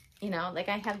point. You know, like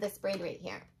I have this braid right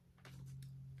here.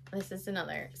 This is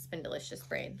another Spindalicious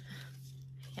braid.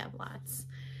 I have lots.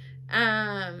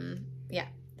 Yeah,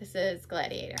 this is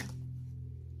Gladiator.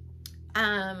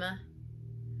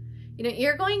 You know,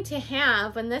 you're going to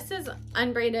have, when this is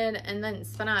unbraided and then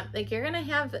spun up, like you're going to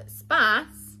have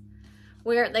spots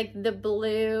where like the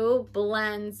blue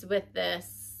blends with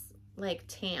this like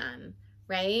tan,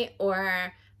 right?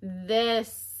 Or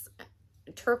this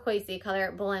turquoisey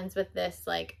color blends with this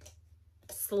like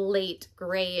slate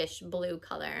grayish blue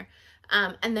color.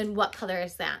 And then what color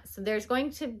is that? So there's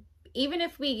going to, even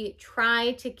if we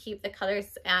try to keep the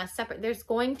colors separate, there's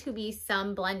going to be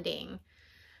some blending.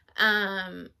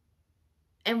 And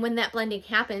when that blending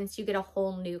happens, you get a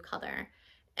whole new color.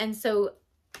 And so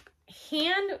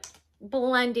hand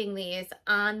blending these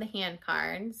on the hand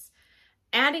cards,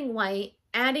 adding white,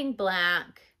 adding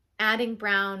black, adding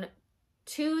brown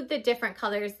to the different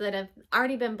colors that have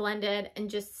already been blended, and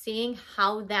just seeing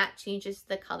how that changes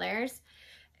the colors.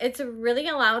 It's really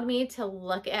allowed me to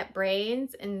look at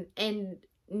braids and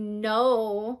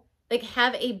know, like,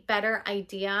 have a better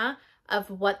idea of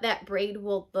what that braid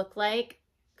will look like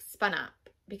spun up.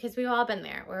 Because we've all been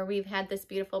there where we've had this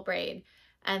beautiful braid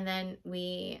and then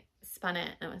we spun it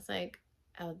and it was like,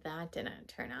 oh, that didn't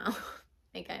turn out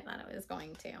like I thought it was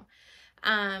going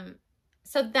to.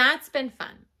 So that's been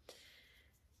fun.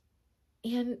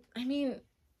 And I mean,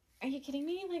 are you kidding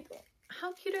me? Like,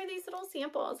 how cute are these little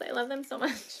samples? I love them so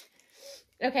much.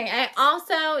 Okay, I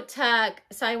also took,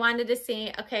 so I wanted to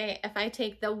see, okay, if I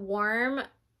take the warm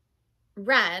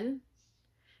red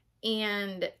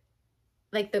and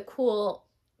like the cool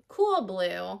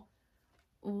blue,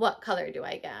 what color do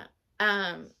I get?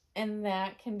 And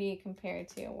that can be compared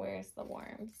to, where's the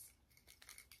warms?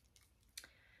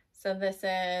 So this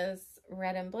is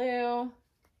red and blue.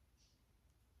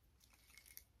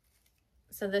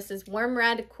 So this is warm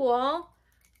red, cool,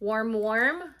 warm,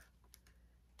 warm.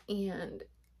 And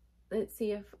let's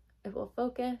see if it will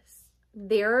focus.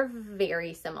 They're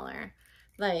very similar,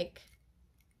 like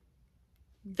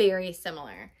very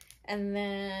similar. And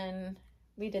then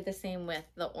we did the same with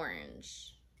the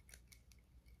orange.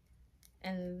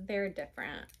 And they're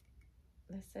different.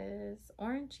 This is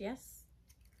orange, yes.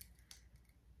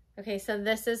 Okay, so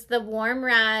this is the warm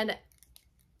red,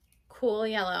 cool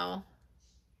yellow.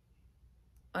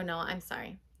 Oh no, I'm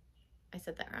sorry. I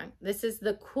said that wrong. This is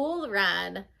the cool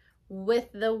red with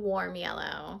the warm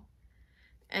yellow.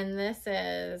 And this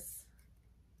is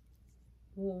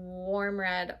warm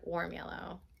red, warm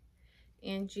yellow.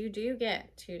 And you do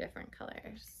get two different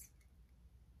colors.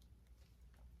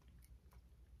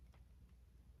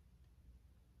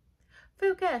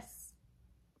 Focus.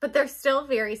 But they're still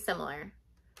very similar.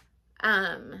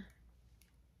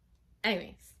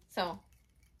 Anyways, so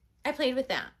I played with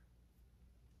that.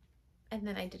 And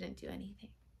then I didn't do anything.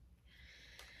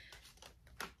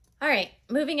 All right,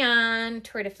 moving on,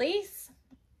 Tour de Fleece.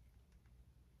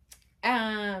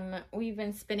 We've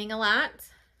been spinning a lot.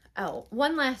 Oh,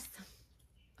 one last,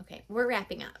 okay, we're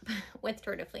wrapping up with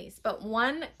Tour de Fleece, but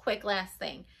one quick last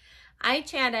thing. I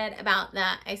chatted about the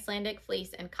Icelandic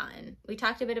fleece and cotton. We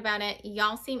talked a bit about it.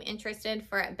 Y'all seem interested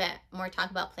for a bit more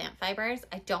talk about plant fibers.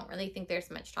 I don't really think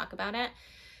there's much talk about it.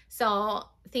 So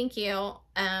thank you.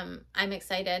 I'm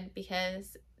excited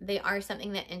because they are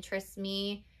something that interests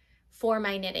me for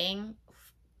my knitting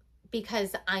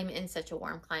because I'm in such a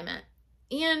warm climate.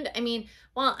 And I mean,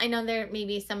 well, I know there may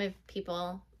be some of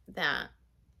people that,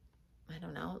 I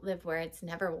don't know, live where it's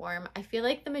never warm. I feel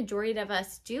like the majority of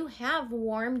us do have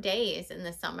warm days in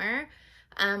the summer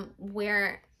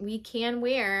where we can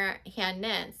wear hand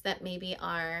knits that maybe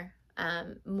are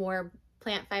more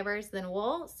plant fibers than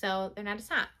wool, so they're not as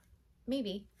hot.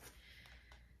 Maybe.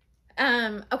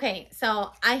 Okay,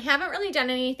 so I haven't really done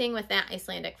anything with that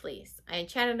Icelandic fleece. I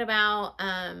chatted about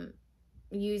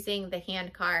using the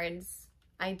hand cards.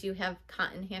 I do have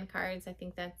cotton hand cards. I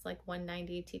think that's like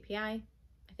 190 TPI.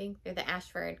 I think they're the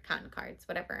Ashford cotton cards,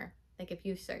 whatever. Like if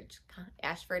you search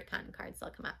Ashford cotton cards, they'll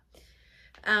come up.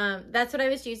 That's what I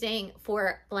was using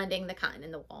for blending the cotton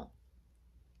and the wool.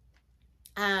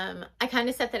 I kind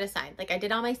of set that aside. Like I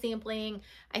did all my sampling.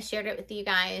 I shared it with you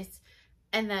guys.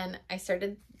 And then I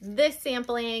started this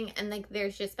sampling and like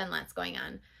there's just been lots going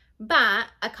on. But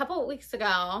a couple of weeks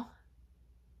ago,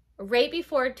 right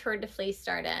before Tour de Fleece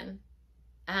started,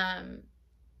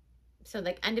 so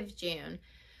like end of June,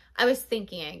 I was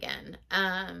thinking again,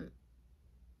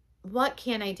 what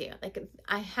can I do? Like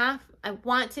I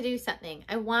want to do something.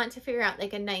 I want to figure out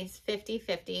like a nice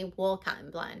 50-50 wool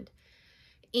cotton blend.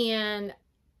 And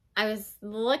I was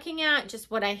looking at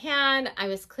just what I had. I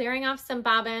was clearing off some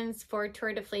bobbins for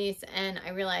Tour de Fleece and I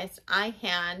realized I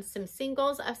had some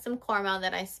singles of some Cormo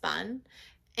that I spun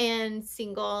and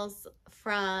singles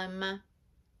from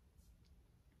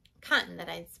cotton that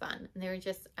I'd spun. And they were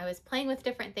just, I was playing with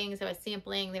different things. I was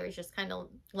sampling. They were just kind of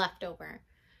left over.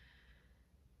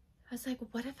 I was like,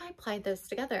 what if I applied those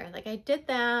together? Like I did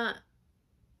that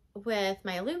with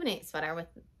my Illuminate sweater with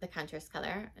the contrast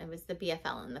color. It was the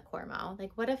BFL and the Cormo.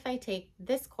 Like what if I take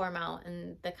this Cormo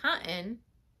and the cotton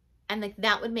and like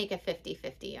that would make a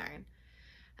 50-50 yarn.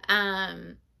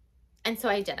 And so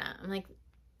I did it. I'm like,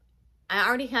 I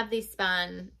already have these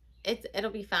spun. It'll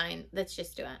be fine. Let's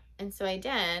just do it. And so I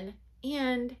did.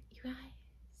 And you guys,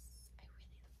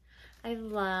 I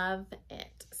love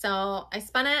it. So I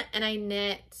spun it and I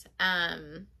knit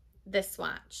this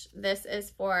swatch. This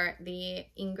is for the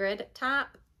Ingrid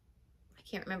top. I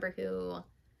can't remember who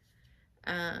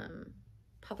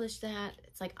published that.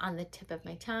 It's like on the tip of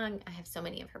my tongue. I have so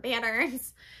many of her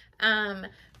banners.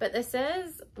 But this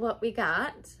is what we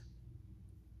got.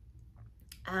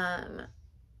 I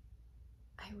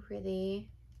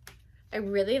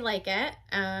really like it.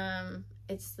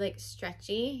 It's like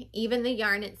stretchy. Even the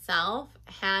yarn itself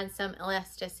had some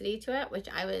elasticity to it, which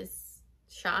I was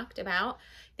shocked about.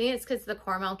 I think it's because the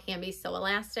Cormo can be so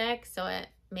elastic, so it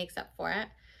makes up for it.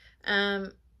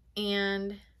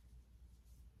 And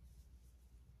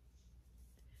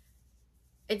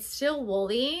it's still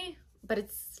woolly, but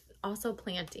it's also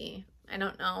planty. I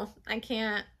don't know.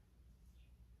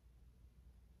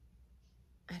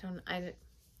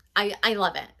 I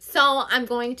love it. So I'm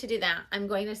going to do that. I'm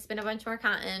going to spin a bunch more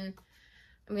cotton.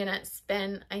 I'm going to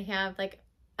spin, I have like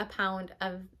a pound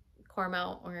of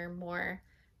Cormo or more.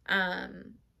 So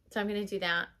I'm going to do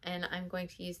that, and I'm going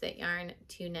to use that yarn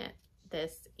to knit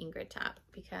this Ingrid top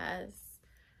because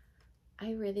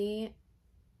I really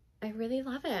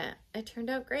love it. It turned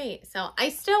out great. So I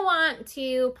still want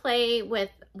to play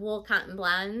with wool cotton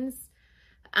blends.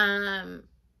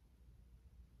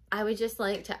 I would just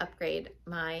like to upgrade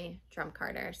my drum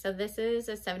carder. So this is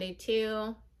a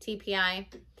 72 TPI.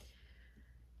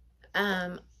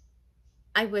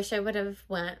 I wish I would have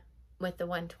went with the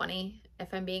 120.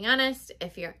 If I'm being honest,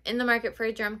 if you're in the market for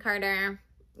a drum carder,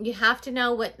 you have to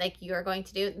know what like you're going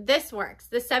to do. This works.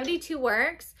 The 72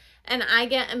 works, and I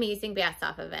get amazing baths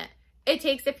off of it. It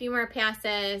takes a few more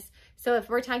passes. So if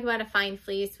we're talking about a fine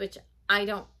fleece, which I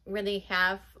don't really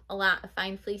have a lot of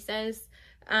fine fleeces,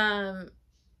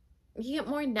 you get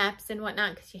more neps and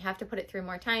whatnot because you have to put it through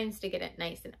more times to get it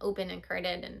nice and open and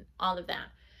curded and all of that.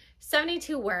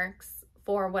 72 works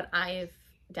for what I've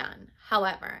done.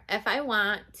 However, if I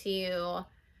want to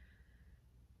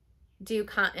do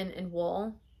cotton and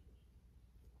wool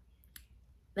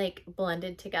like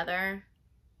blended together,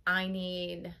 I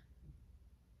need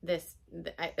this.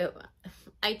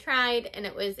 I tried and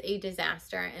it was a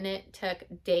disaster, and it took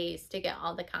days to get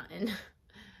all the cotton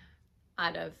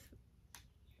out of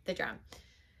the drum.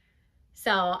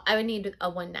 So I would need a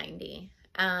 190.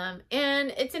 And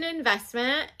it's an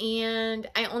investment, and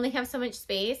I only have so much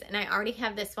space, and I already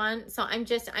have this one. So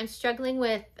I'm struggling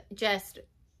with just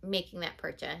making that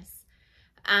purchase.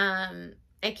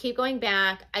 I keep going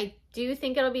back. I do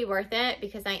think it'll be worth it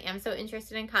because I am so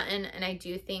interested in cotton, and I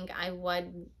do think I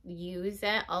would use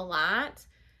it a lot,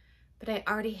 but I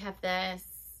already have this,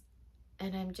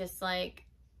 and I'm just like,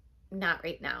 not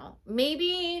right now.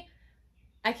 Maybe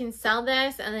I can sell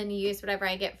this and then use whatever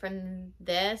I get from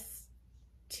this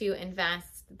to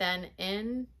invest then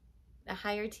in a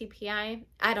higher TPI.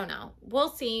 I don't know. We'll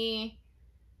see.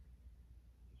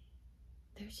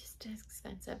 They're just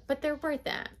expensive, but they're worth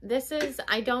it.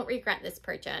 I don't regret this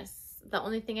purchase. The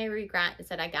only thing I regret is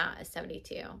that I got a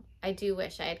 72. I do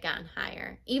wish I had gotten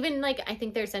higher. Even like, I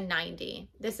think there's a 90.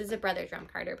 This is a Brother drum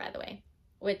carder, by the way,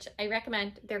 which I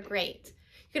recommend. They're great.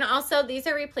 You can also, these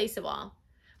are replaceable.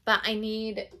 But I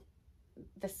need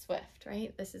the Swift,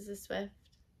 right? This is a Swift.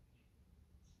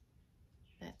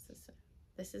 That's the Swift.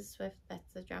 This is Swift.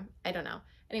 That's the drum. I don't know.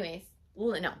 Anyways,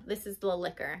 no, this is the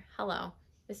liquor. Hello.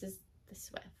 This is the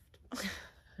Swift.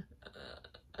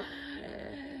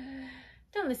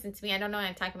 Don't listen to me. I don't know what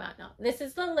I'm talking about. No, this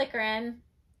is the liquor.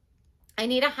 I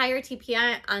need a higher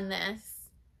TPI on this.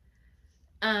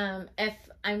 If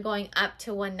I'm going up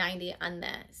to 190 on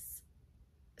this.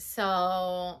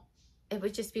 So it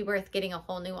would just be worth getting a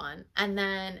whole new one. And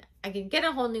then I can get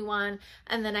a whole new one,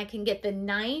 and then I can get the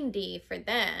 90 for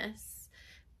this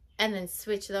and then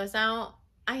switch those out.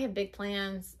 I have big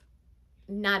plans,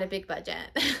 not a big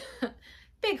budget.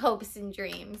 Big hopes and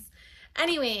dreams.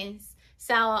 Anyways,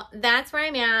 so that's where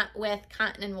I'm at with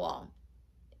cotton and wool.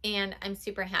 And I'm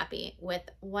super happy with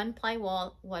 1-ply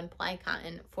wool, 1-ply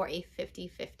cotton for a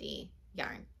 50-50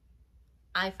 yarn.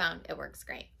 I found it works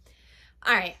great.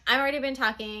 All right, I've already been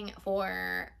talking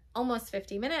for almost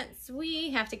 50 minutes. We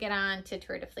have to get on to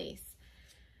Tour de Fleece.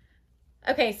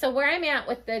 Okay, so where I'm at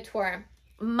with the tour,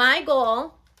 my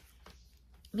goal,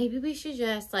 maybe we should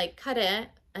just like cut it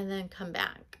and then come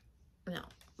back. No,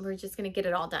 we're just gonna get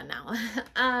it all done now.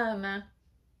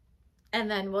 And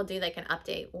then we'll do like an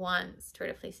update once Tour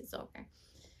de Fleece is over.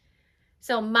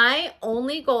 So my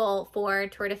only goal for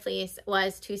Tour de Fleece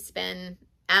was to spin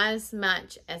as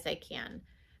much as I can.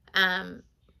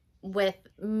 with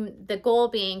the goal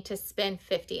being to spin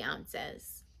 50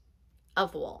 ounces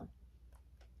of wool,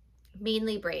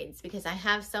 mainly braids, because I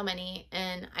have so many.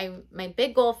 And my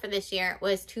big goal for this year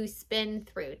was to spin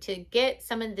through, to get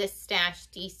some of this stash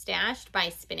destashed by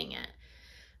spinning it.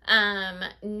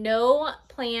 No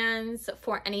plans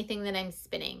for anything that I'm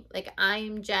spinning. Like,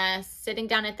 I'm just sitting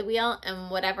down at the wheel, and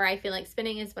whatever I feel like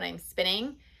spinning is what I'm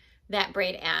spinning that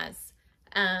braid as.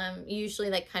 Usually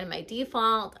like kind of my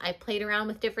default. I played around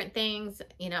with different things.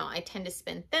 You know, I tend to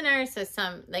spin thinner. So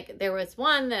some, like there was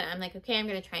one that I'm like, okay, I'm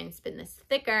going to try and spin this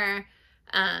thicker.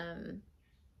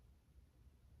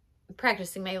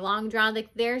 Practicing my long draw. Like,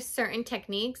 there's certain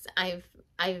techniques I've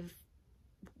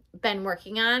been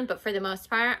working on, but for the most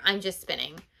part, I'm just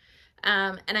spinning.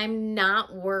 And I'm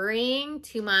not worrying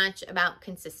too much about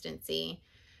consistency.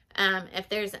 If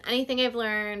there's anything I've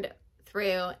learned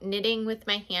through knitting with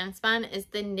my hand spun, is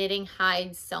the knitting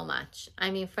hides so much. I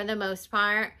mean, for the most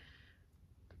part,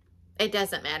 it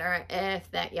doesn't matter if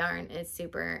that yarn is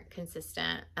super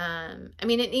consistent. I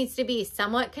mean, it needs to be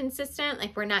somewhat consistent.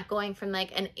 Like, we're not going from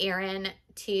like an Aran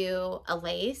to a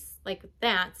lace, like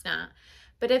that's not.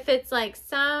 But if it's like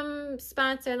some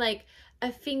spots are like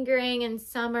a fingering and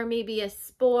some are maybe a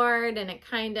sport and it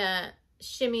kind of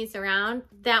shimmies around,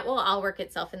 that will all work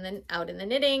itself out in the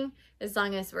knitting, as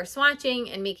long as we're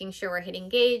swatching and making sure we're hitting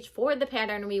gauge for the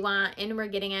pattern we want and we're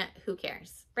getting it, who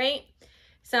cares, right?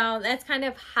 So that's kind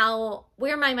of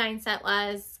where my mindset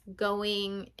was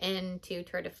going into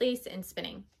Tour de Fleece and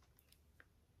spinning.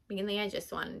 Mainly, I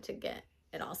just wanted to get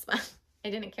it all spun. I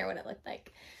didn't care what it looked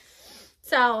like.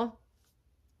 So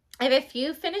I have a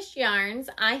few finished yarns.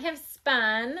 I have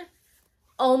spun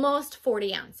almost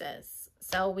 40 ounces.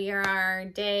 So we are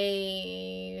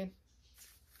day,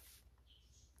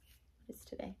 what is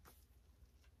today?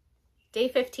 Day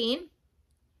 15.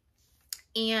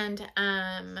 And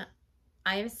I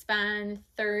have spun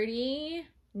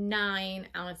 39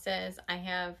 ounces. I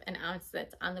have an ounce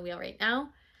that's on the wheel right now,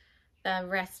 the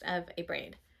rest of a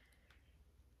braid.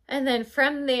 And then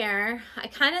from there, I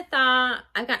kind of thought,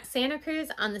 I've got Santa Cruz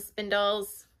on the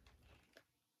spindles.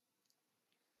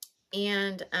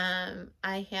 And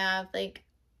I have like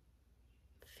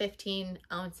 15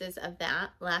 ounces of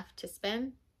that left to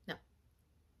spin. No,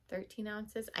 13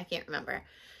 ounces. I can't remember.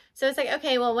 So it's like,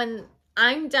 okay, well, when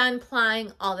I'm done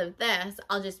plying all of this,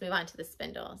 I'll just move on to the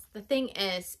spindles. The thing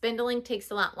is, spindling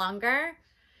takes a lot longer.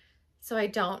 So I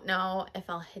don't know if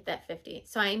I'll hit that 50.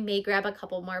 So I may grab a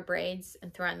couple more braids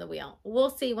and throw on the wheel. We'll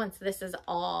see once this is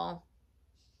all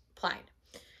plied.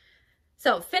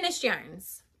 So finished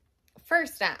yarns.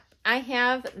 First up, I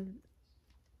have,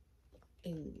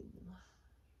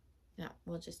 no,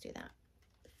 we'll just do that.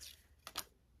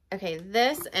 Okay,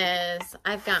 this is,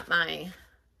 I've got my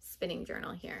spinning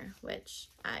journal here, which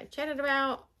I've chatted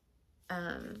about.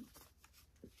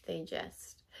 They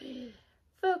just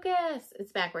focus.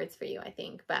 It's backwards for you, I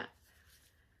think, but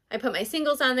I put my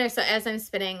singles on there, so as I'm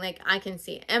spinning, like, I can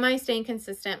see, am I staying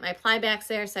consistent? My ply back's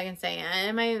there, so I can say,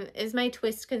 is my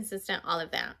twist consistent? All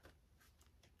of that.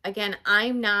 Again,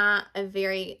 I'm not a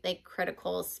very like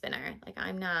critical spinner. Like,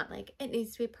 I'm not like, it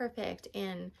needs to be perfect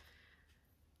and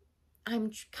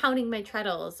I'm counting my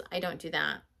treadles. I don't do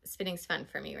that. Spinning's fun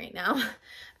for me right now.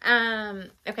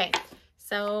 Okay,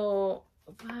 so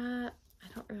what? I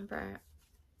don't remember.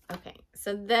 Okay,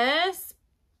 so this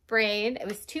braid, it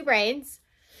was 2 braids,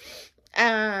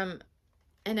 and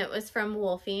it was from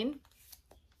Wolfing,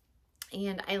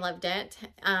 and I loved it.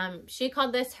 She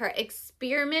called this her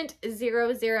Experiment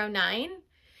 009.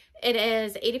 It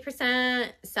is 80%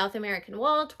 South American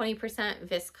wool, 20%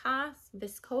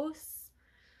 viscose.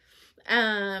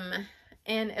 And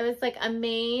it was like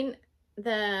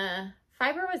the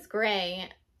fiber was gray,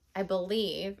 I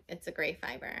believe. It's a gray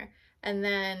fiber. And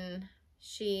then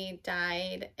she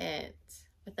dyed it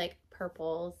with like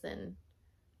purples and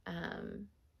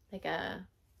like a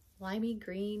limey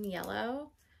green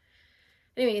yellow.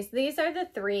 Anyways, these are the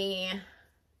 3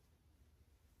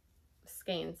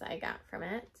 skeins I got from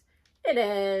it. It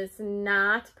is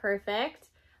not perfect.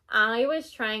 I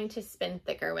was trying to spin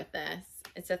thicker with this.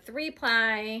 It's a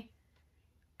 3-ply.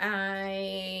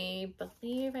 I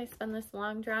believe I spun this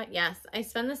long draw. Yes, I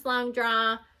spun this long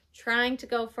draw trying to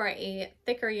go for a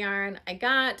thicker yarn. I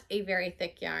got a very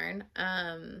thick yarn.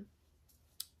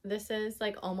 This is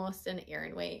like almost an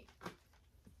Aran weight,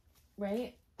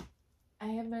 right? I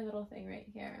have my little thing right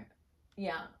here.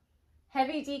 Yeah.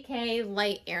 Heavy DK,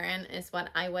 light Aran is what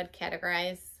I would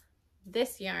categorize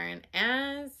this yarn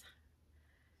as.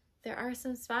 There are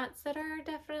some spots that are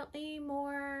definitely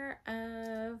more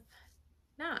of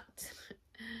not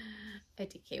a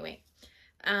DK weight.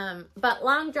 But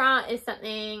long draw is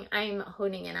something I'm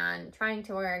honing in on, trying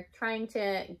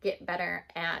to get better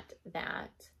at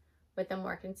that with them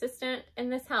more consistent,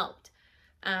 and this helped.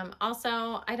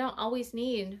 Also, I don't always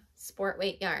need sport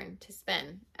weight yarn to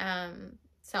spin.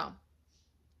 So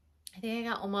I think I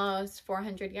got almost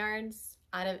 400 yards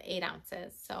out of 8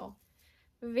 ounces. So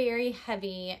very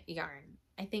heavy yarn.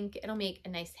 I think it'll make a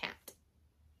nice hat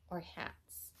or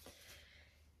hats.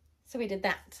 So we did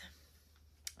that.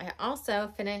 I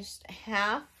also finished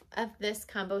half of this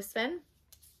combo spin.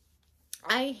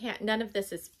 None of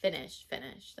this is finished.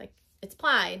 Like, it's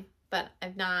plied, but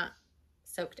I've not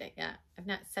soaked it yet. I've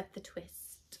not set the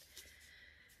twist.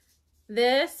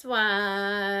 This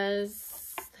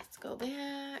was, let's go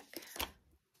back.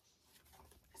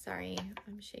 Sorry,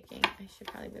 I'm shaking. I should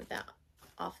probably move that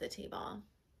off the table.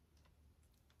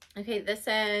 Okay, this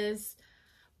is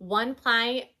 1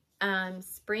 ply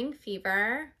Spring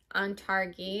Fever on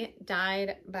Targi,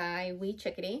 dyed by Wee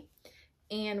Chickadee,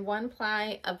 and 1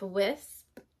 ply of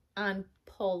Wisp on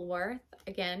Polworth,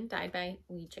 again dyed by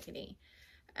Wee Chickadee.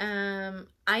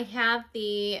 I have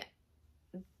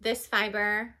this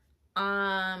fiber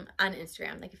on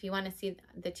Instagram, like if you want to see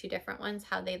the 2 different ones,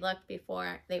 how they looked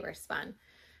before they were spun.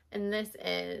 And this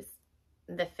is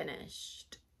the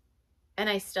finished, and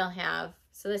I still have,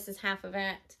 so this is half of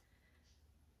it,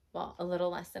 well, a little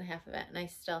less than half of it, and I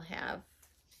still have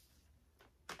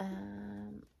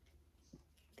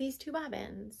these 2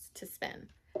 bobbins to spin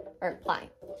or ply.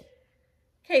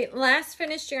 Okay, last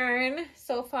finished yarn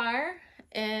so far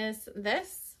is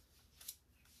this.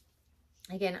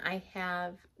 Again, I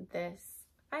have this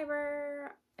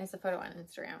fiber as a photo on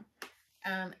Instagram.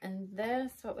 And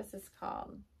this, what was this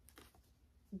called?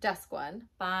 Duskwood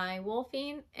by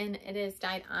Wolfine, and it is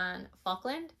dyed on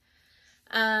Falkland.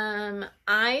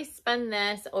 I spun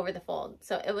this over the fold.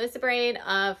 So it was a braid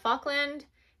of Falkland,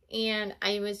 and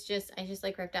I just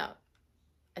like ripped out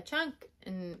a chunk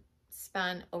and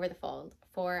spun over the fold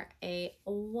for a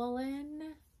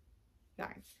woolen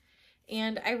yarn.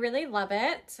 And I really love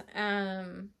it.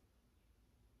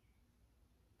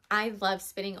 I love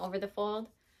spinning over the fold.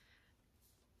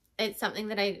 It's something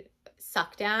that I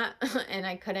sucked at and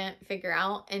I couldn't figure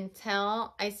out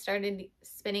until I started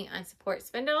spinning on support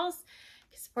spindles.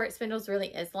 Support spindles really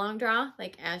is long draw,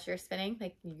 like as you're spinning,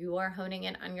 like you are honing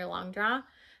in on your long draw.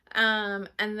 And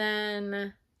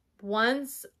then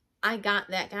once I got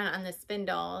that down on the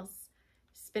spindles,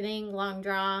 spinning long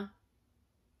draw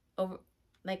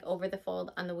over the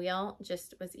fold on the wheel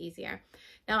just was easier.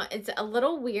 Now it's a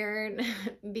little weird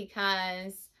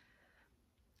because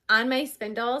on my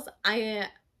spindles, I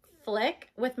flick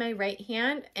with my right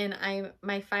hand and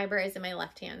my fiber is in my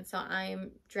left hand. So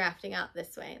I'm drafting out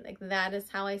this way. Like that is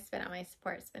how I spin on my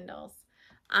support spindles.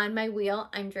 On my wheel,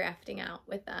 I'm drafting out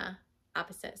with the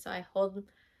opposite. So I hold,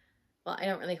 well, I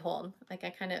don't really hold. Like I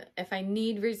kind of, if I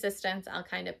need resistance, I'll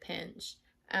kind of pinch.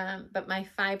 But my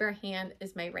fiber hand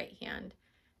is my right hand.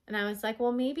 And I was like,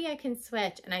 well, maybe I can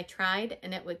switch. And I tried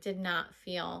and it did not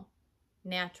feel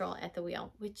natural at the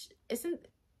wheel, which isn't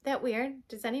that weird.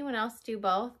 Does anyone else do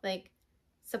both? Like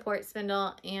support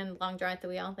spindle and long draw at the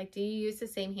wheel? Like, do you use the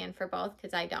same hand for both?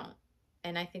 Because I don't.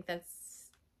 And I think that's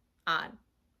odd,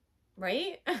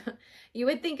 right? You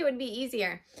would think it would be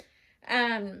easier.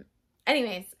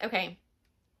 Anyways, okay.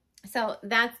 So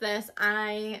that's this.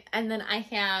 And then I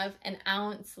have an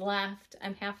ounce left.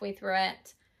 I'm halfway through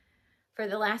it for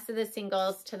the last of the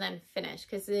singles to then finish,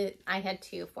 because I had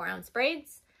 2 4-ounce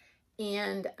braids,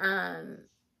 and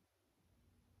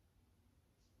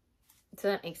so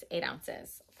that makes 8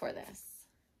 ounces for this.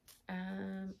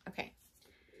 Okay.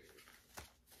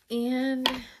 And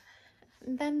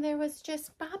then there was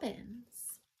just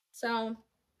bobbins. So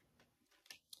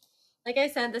like I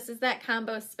said, this is that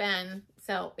combo spin.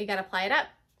 So we got to ply it up.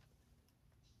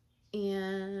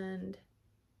 And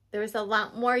there was a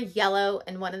lot more yellow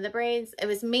in one of the braids. It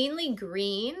was mainly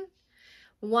green.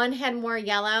 One had more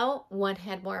yellow, one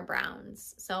had more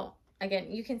browns. So again,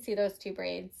 you can see those 2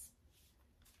 braids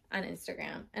on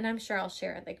Instagram. And I'm sure I'll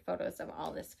share like photos of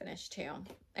all this finish too.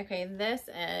 Okay, this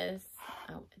is,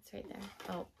 oh, it's right there.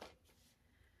 Oh,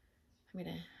 I'm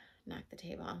going to knock the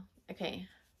table. Okay.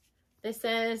 This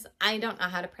is, I don't know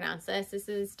how to pronounce this. This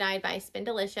is dyed by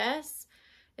Spindelicious.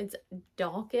 It's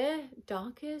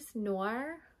Daucus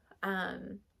Noir.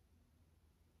 And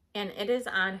it is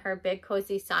on her Big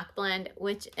Cozy Sock Blend,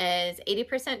 which is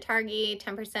 80% Targi,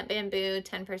 10% bamboo,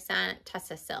 10%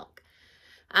 Tussa Silk.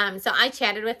 So I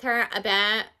chatted with her a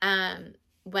bit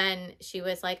when she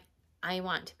was like, I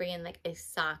want to bring in like a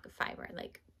sock fiber,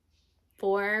 like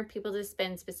for people to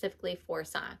spin specifically for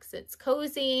socks. It's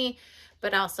cozy,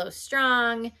 but also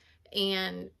strong.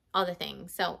 And all the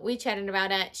things. So we chatted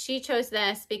about it. She chose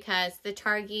this because the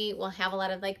Targi will have a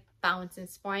lot of like bounce and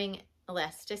spring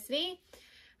elasticity.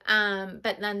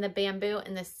 But then the bamboo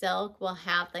and the silk will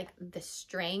have like the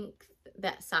strength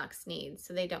that socks need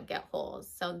so they don't get holes.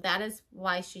 So that is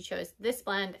why she chose this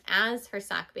blend as her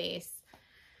sock base.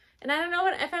 And I don't know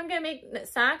if I'm going to make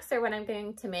socks or what I'm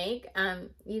going to make.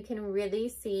 You can really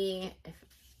see if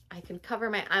I could cover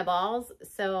my eyeballs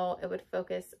so it would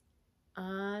focus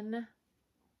on,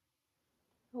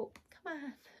 oh, come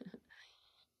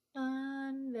on,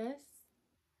 on this.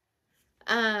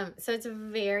 So it's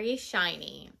very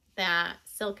shiny. That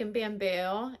silk and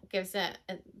bamboo gives it,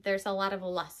 there's a lot of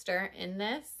luster in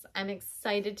this. I'm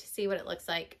excited to see what it looks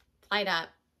like plied up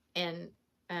and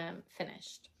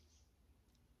finished.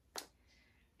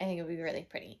 I think it would be really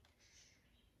pretty.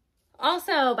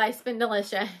 Also by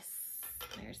Spindelicious,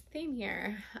 there's a theme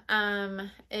here,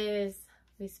 is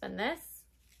we spin this.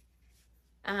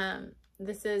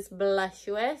 This is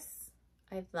Blushuous.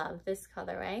 I love this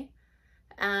colorway.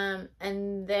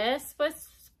 And this was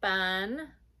spun,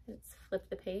 let's flip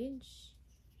the page,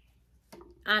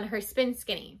 on her Spin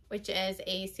Skinny, which is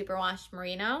a superwash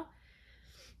merino.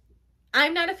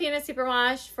 I'm not a fan of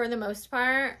superwash for the most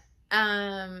part.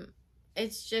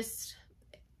 It's just,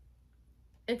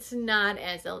 it's not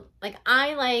as, like,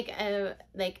 I like a,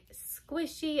 like,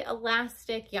 squishy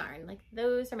elastic yarn. Like,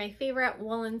 those are my favorite.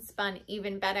 Woolen spun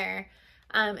even better.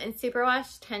 And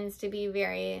superwash tends to be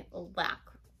very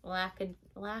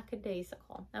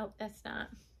lackadaisical. Nope, that's not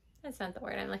the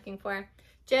word I'm looking for.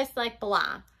 Just like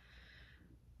blah.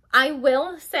 I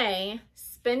will say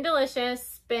Spindelicious,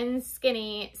 Spin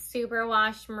Skinny,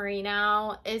 Superwash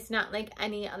Merino is not like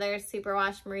any other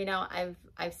Superwash Merino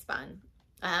I've spun.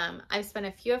 I've spun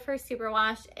a few of her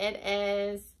Superwash. It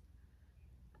is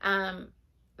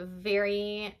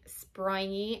very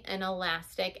springy and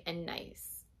elastic and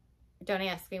nice. Don't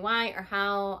ask me why or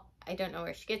how. I don't know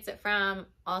where she gets it from.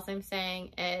 All I'm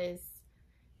saying is,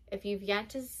 if you've yet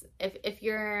to, if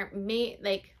you're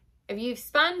if you've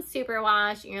spun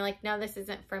superwash and you're like, no, this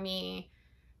isn't for me,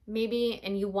 maybe,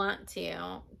 and you want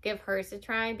to, give hers a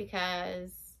try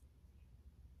because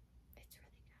it's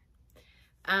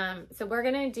really good. So we're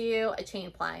gonna do a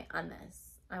chain ply on this.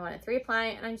 I want a 3-ply,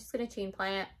 and I'm just gonna chain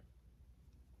ply it.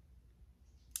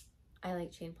 I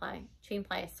like chain ply. Chain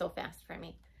ply is so fast for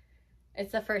me.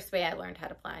 It's the first way I learned how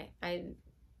to ply.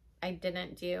 I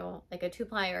didn't do like a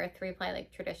 2-ply or a 3-ply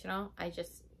like traditional. I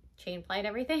just chain plied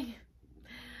everything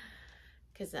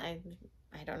because I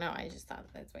don't know. I just thought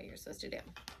that's what you're supposed to do.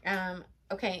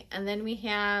 Okay, and then we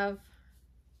have,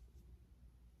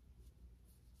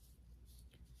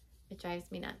 it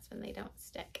drives me nuts when they don't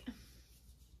stick.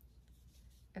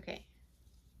 Okay,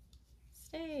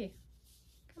 stay.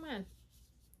 Come on.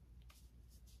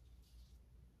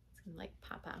 It's gonna like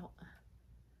pop out.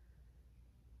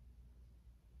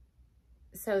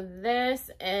 So this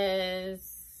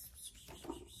is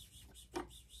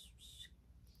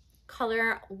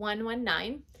color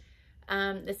 119.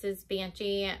 This is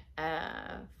Banshee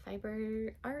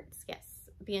Fiber Arts. Yes,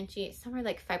 Banshee, somewhere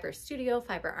like Fiber Studio,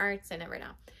 Fiber Arts, I never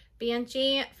know.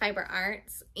 Banshee Fiber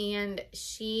Arts, and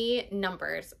she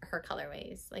numbers her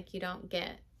colorways. Like, you don't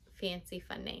get fancy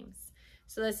fun names.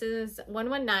 So this is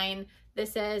 119.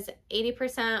 This is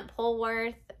 80%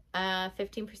 Polworth,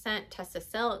 15% Tessa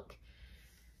Silk.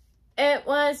 It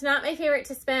was not my favorite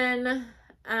to spin,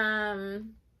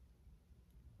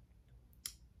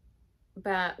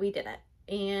 but we did it,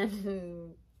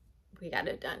 and we got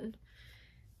it done.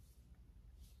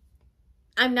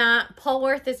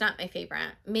 Polworth is not my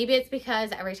favorite. Maybe it's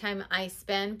because every time I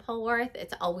spin Polworth,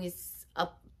 it's always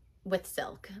up with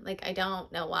silk. Like, I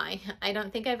don't know why. I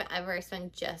don't think I've ever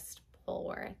spun just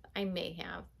Polworth. I may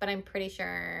have, but I'm pretty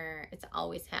sure it's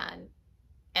always had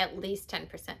at least 10%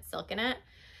 silk in it.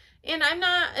 And I'm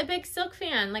not a big silk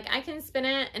fan. Like, I can spin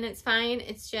it and it's fine.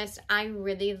 It's just, I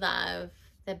really love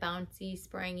the bouncy,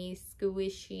 springy,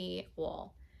 squishy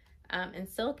wool. And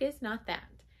silk is not that.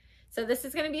 So this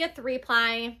is going to be a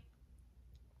 3-ply.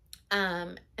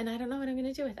 And I don't know what I'm going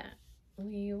to do with that.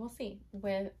 We will see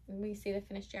when we see the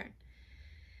finished yarn.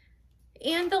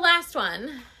 And the last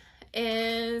one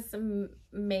is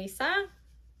Mesa.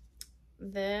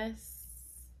 This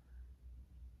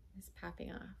is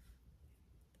popping off.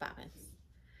 Bobbins.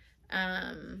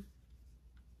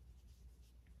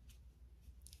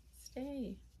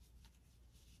 Stay.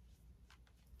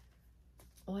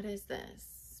 What is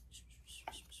this?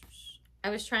 I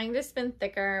was trying to spin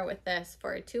thicker with this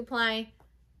for a 2-ply.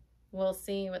 We'll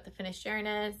see what the finished yarn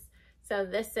is. So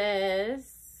this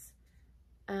is,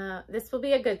 this will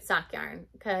be a good sock yarn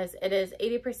because it is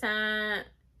 80%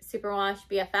 superwash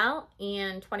BFL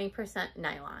and 20%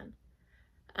 nylon.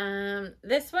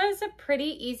 This was a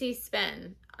pretty easy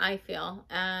spin, I feel.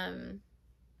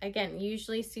 Again,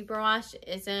 usually superwash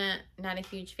not a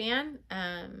huge fan,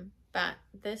 but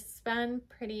this spun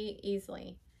pretty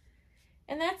easily.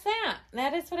 And that's that.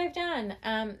 That is what I've done.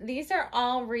 These are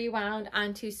all rewound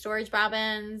onto storage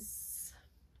bobbins.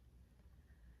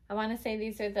 I want to say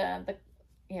these are the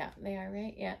yeah, they are,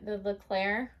 right? Yeah, the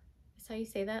Leclerc. Is how you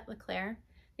say that? Leclerc.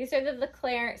 These are the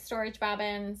Leclerc storage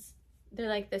bobbins. They're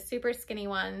like the super skinny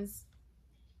ones.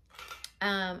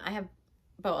 I have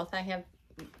both. I have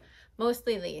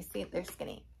mostly these. See, they're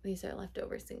skinny. These are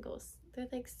leftover singles. They're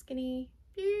like skinny.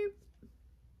 Beep.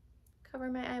 Cover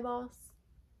my eyeballs.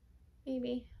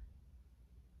 Maybe.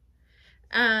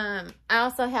 I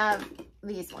also have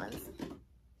these ones,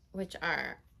 which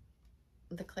are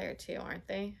the Leclerc too, aren't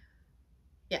they?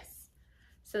 Yes.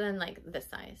 So then like this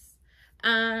size.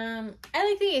 I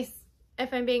like these.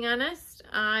 If I'm being honest,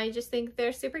 I just think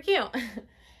they're super cute.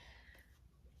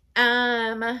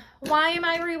 Why am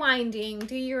I rewinding?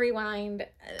 Do you rewind?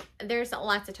 There's a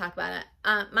lot to talk about it.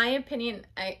 My opinion,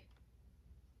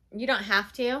 you don't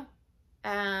have to.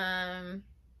 I'm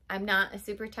not a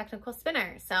super technical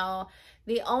spinner. So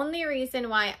the only reason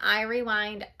why I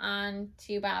rewind on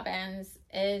 2 bobbins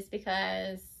is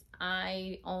because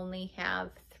I only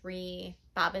have 3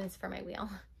 bobbins for my wheel.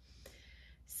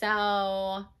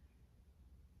 So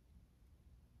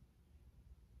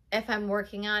if I'm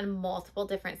working on multiple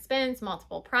different spins,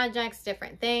 multiple projects,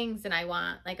 different things, and I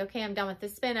want like, okay, I'm done with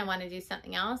this spin, I want to do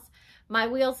something else. My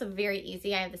wheels are very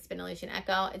easy. I have the Spin Illusion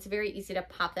Echo. It's very easy to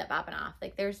pop that bobbin off.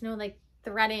 Like there's no like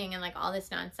threading and like all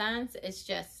this nonsense. It's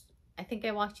just, I think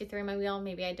I walked you through my wheel.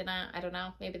 Maybe I didn't, I don't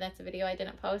know. Maybe that's a video I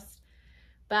didn't post,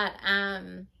 but,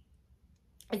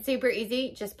 it's super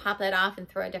easy. Just pop that off and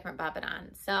throw a different bobbin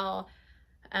on. So,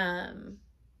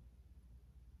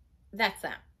 that's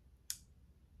that.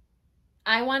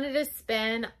 I wanted to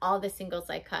spin all the singles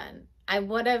I could. I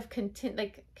would have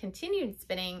continued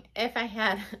spinning if I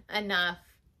had enough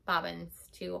bobbins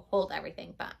to hold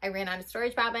everything, but I ran out of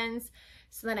storage bobbins.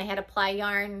 So then I had to ply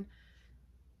yarn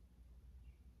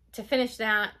to finish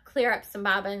that, clear up some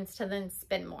bobbins to then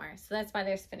spin more. So that's why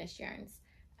there's finished yarns.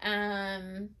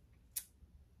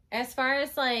 As far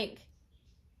as like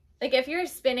if you're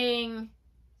spinning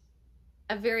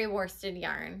a very worsted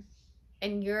yarn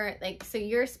and you're like, so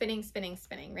you're spinning,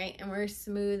 right? And we're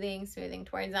smoothing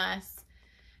towards us.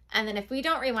 And then if we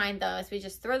don't rewind those, we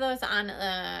just throw those on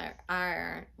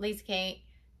our lace cake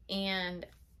and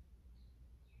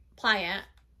ply it.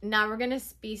 Now we're going to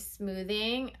be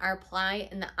smoothing our ply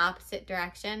in the opposite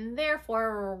direction.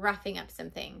 Therefore, we're roughing up some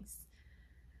things.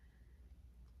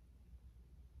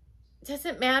 Does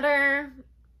it matter?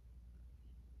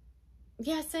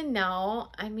 Yes and no.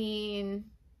 I mean,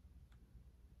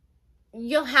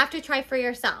 you'll have to try for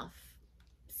yourself.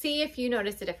 See if you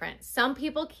notice a difference. Some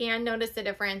people can notice a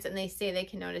difference and they say they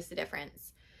can notice a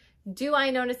difference. Do I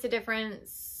notice a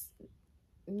difference?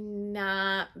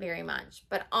 Not very much.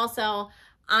 But also,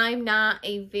 I'm not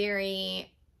a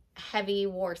very heavy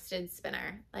worsted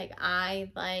spinner. Like I'm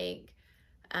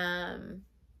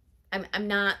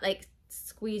not like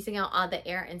squeezing out all the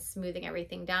air and smoothing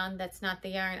everything down. That's not the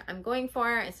yarn I'm going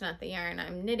for. It's not the yarn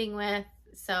I'm knitting with.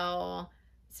 So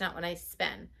it's not what I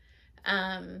spin.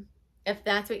 If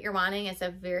that's what you're wanting, it's a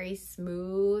very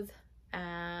smooth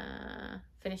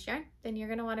finished yarn, then you're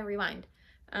going to want to rewind.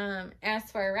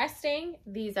 As for resting,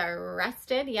 these are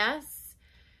rested, yes.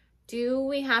 Do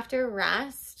we have to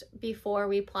rest before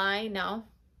we ply? No,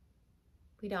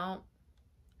 we don't.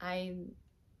 I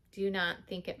do not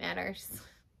think it matters.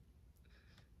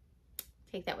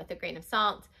 Take that with a grain of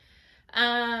salt.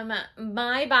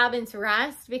 My bobbins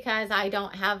rest because I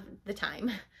don't have the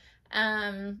time.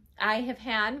 I have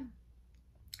had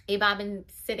a bobbin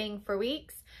sitting for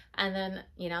weeks, and then,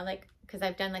 you know, like, because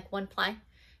I've done like one ply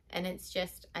and it's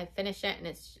just, I finish it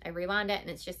and I rewound it and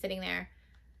it's just sitting there,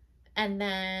 and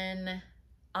then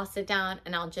I'll sit down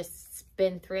and I'll just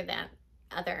spin through that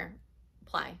other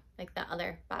ply, like the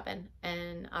other bobbin,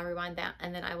 and I'll rewind that,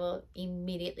 and then I will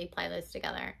immediately ply those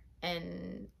together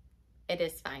and it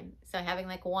is fine. So having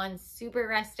like one super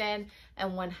rested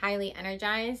and one highly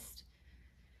energized,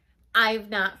 I've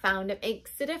not found it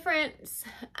makes a difference.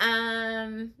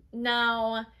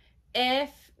 Now, if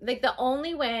like the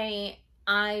only way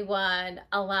I would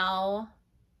allow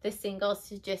the singles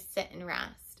to just sit and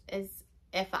rest is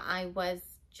if I was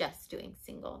just doing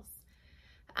singles.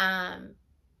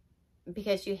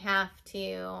 Because you have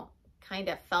to kind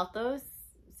of felt those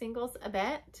singles a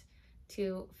bit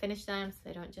to finish them so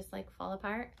they don't just like fall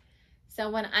apart. So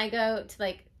when I go to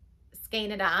like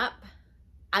skein it up,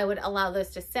 I would allow those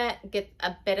to sit, get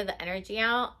a bit of the energy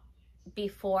out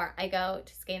before I go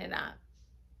to skein it up.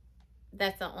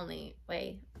 That's the only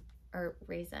way or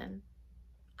reason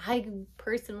I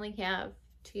personally have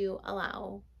to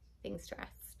allow things to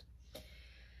rest.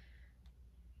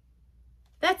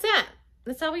 That's it.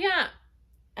 That's all we got.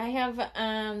 I have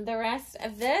the rest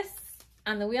of this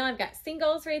on the wheel. I've got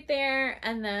singles right there,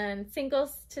 and then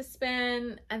singles to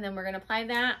spin, and then we're going to apply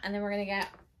that, and then we're going to get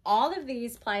all of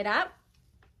these plied up.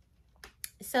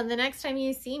 So the next time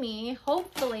you see me,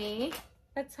 hopefully,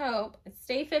 let's hope, it's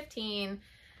day 15.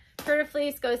 Tour de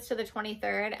Fleece goes to the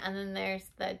 23rd, and then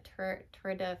there's the Tour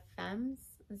de Femmes.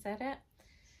 Is that it?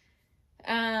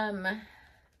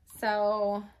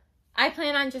 So I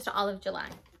plan on just all of July.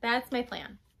 That's my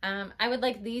plan. I would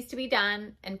like these to be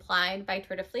done and plied by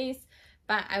Tour de Fleece,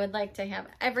 but I would like to have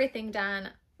everything done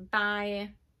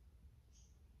by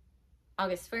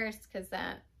August 1st, because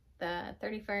the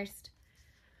 31st,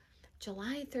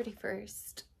 July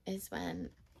 31st is when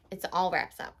it's all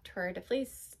wraps up. Tour de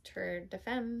Fleece, Tour de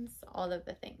Femmes, all of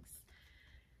the things.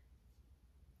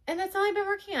 And that's all I've been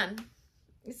working on.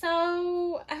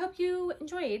 So I hope you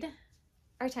enjoyed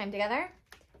our time together.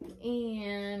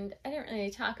 And I didn't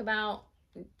really talk about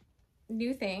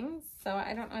new things, so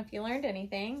I don't know if you learned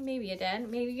anything. Maybe you did.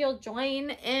 Maybe you'll join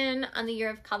in on the Year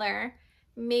of Color.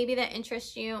 Maybe that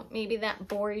interests you. Maybe that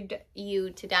bored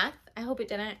you to death. I hope it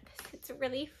didn't, because it's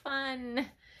really fun.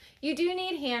 You do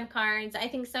need hand cards. I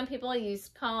think some people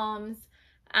used combs.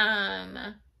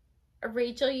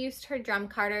 Rachel used her drum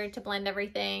carder to blend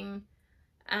everything.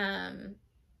 I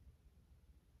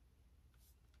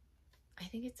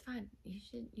think it's fun.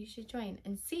 You should join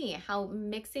and see how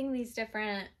mixing these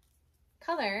different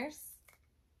colors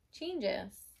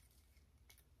changes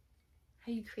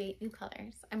how you create new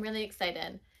colors. I'm really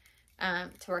excited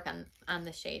to work on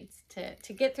the shades,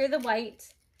 to get through the white,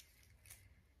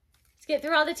 to get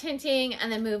through all the tinting,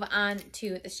 and then move on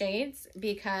to the shades,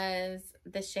 because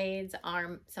the shades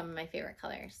are some of my favorite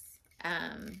colors.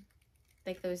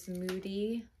 Like those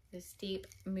moody, those deep,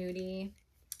 moody,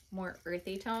 more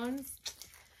earthy tones.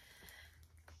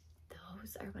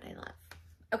 Those are what I love.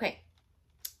 Okay,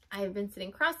 I've been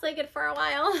sitting cross-legged for a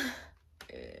while,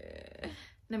 and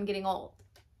I'm getting old.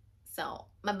 So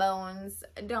my bones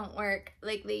don't work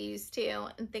like they used to,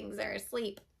 and things are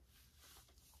asleep.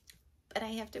 But I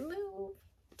have to move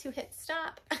to hit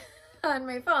stop on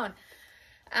my phone.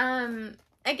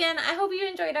 Again, I hope you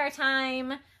enjoyed our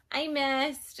time. I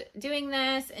missed doing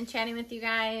this and chatting with you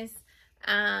guys.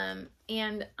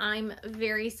 And I'm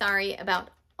very sorry about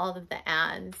all of the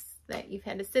ads that you've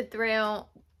had to sit through.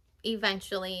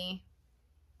 Eventually,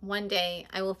 one day,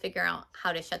 I will figure out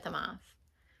how to shut them off,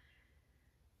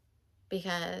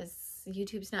 because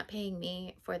YouTube's not paying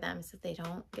me for them, so they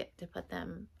don't get to put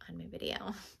them on my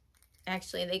video.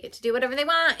 Actually, they get to do whatever they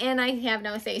want, and I have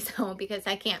no say-so, because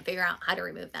I can't figure out how to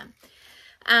remove them.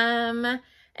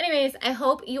 Anyways, I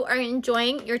hope you are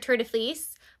enjoying your Tour de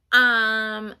Fleece.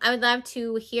 I would love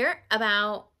to hear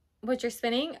about what you're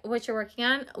spinning, what you're working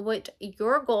on, what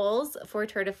your goals for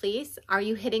Tour de Fleece. Are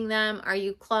you hitting them? Are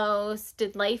you close?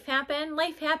 Did life happen?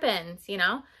 Life happens, you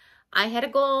know. I had a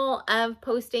goal of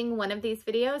posting one of these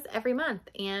videos every month,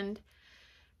 and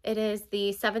it is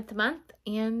the 7th month,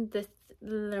 and this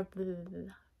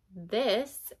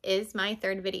is my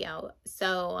 3rd video.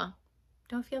 So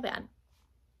don't feel bad,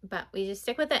 but we just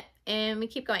stick with it and we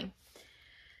keep going.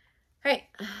 All right,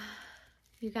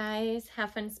 you guys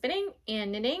have fun spinning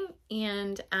and knitting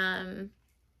and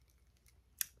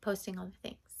posting all the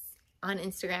things on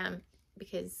Instagram,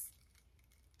 because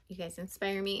you guys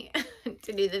inspire me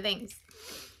to do the things.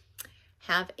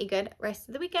 Have a good rest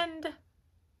of the weekend.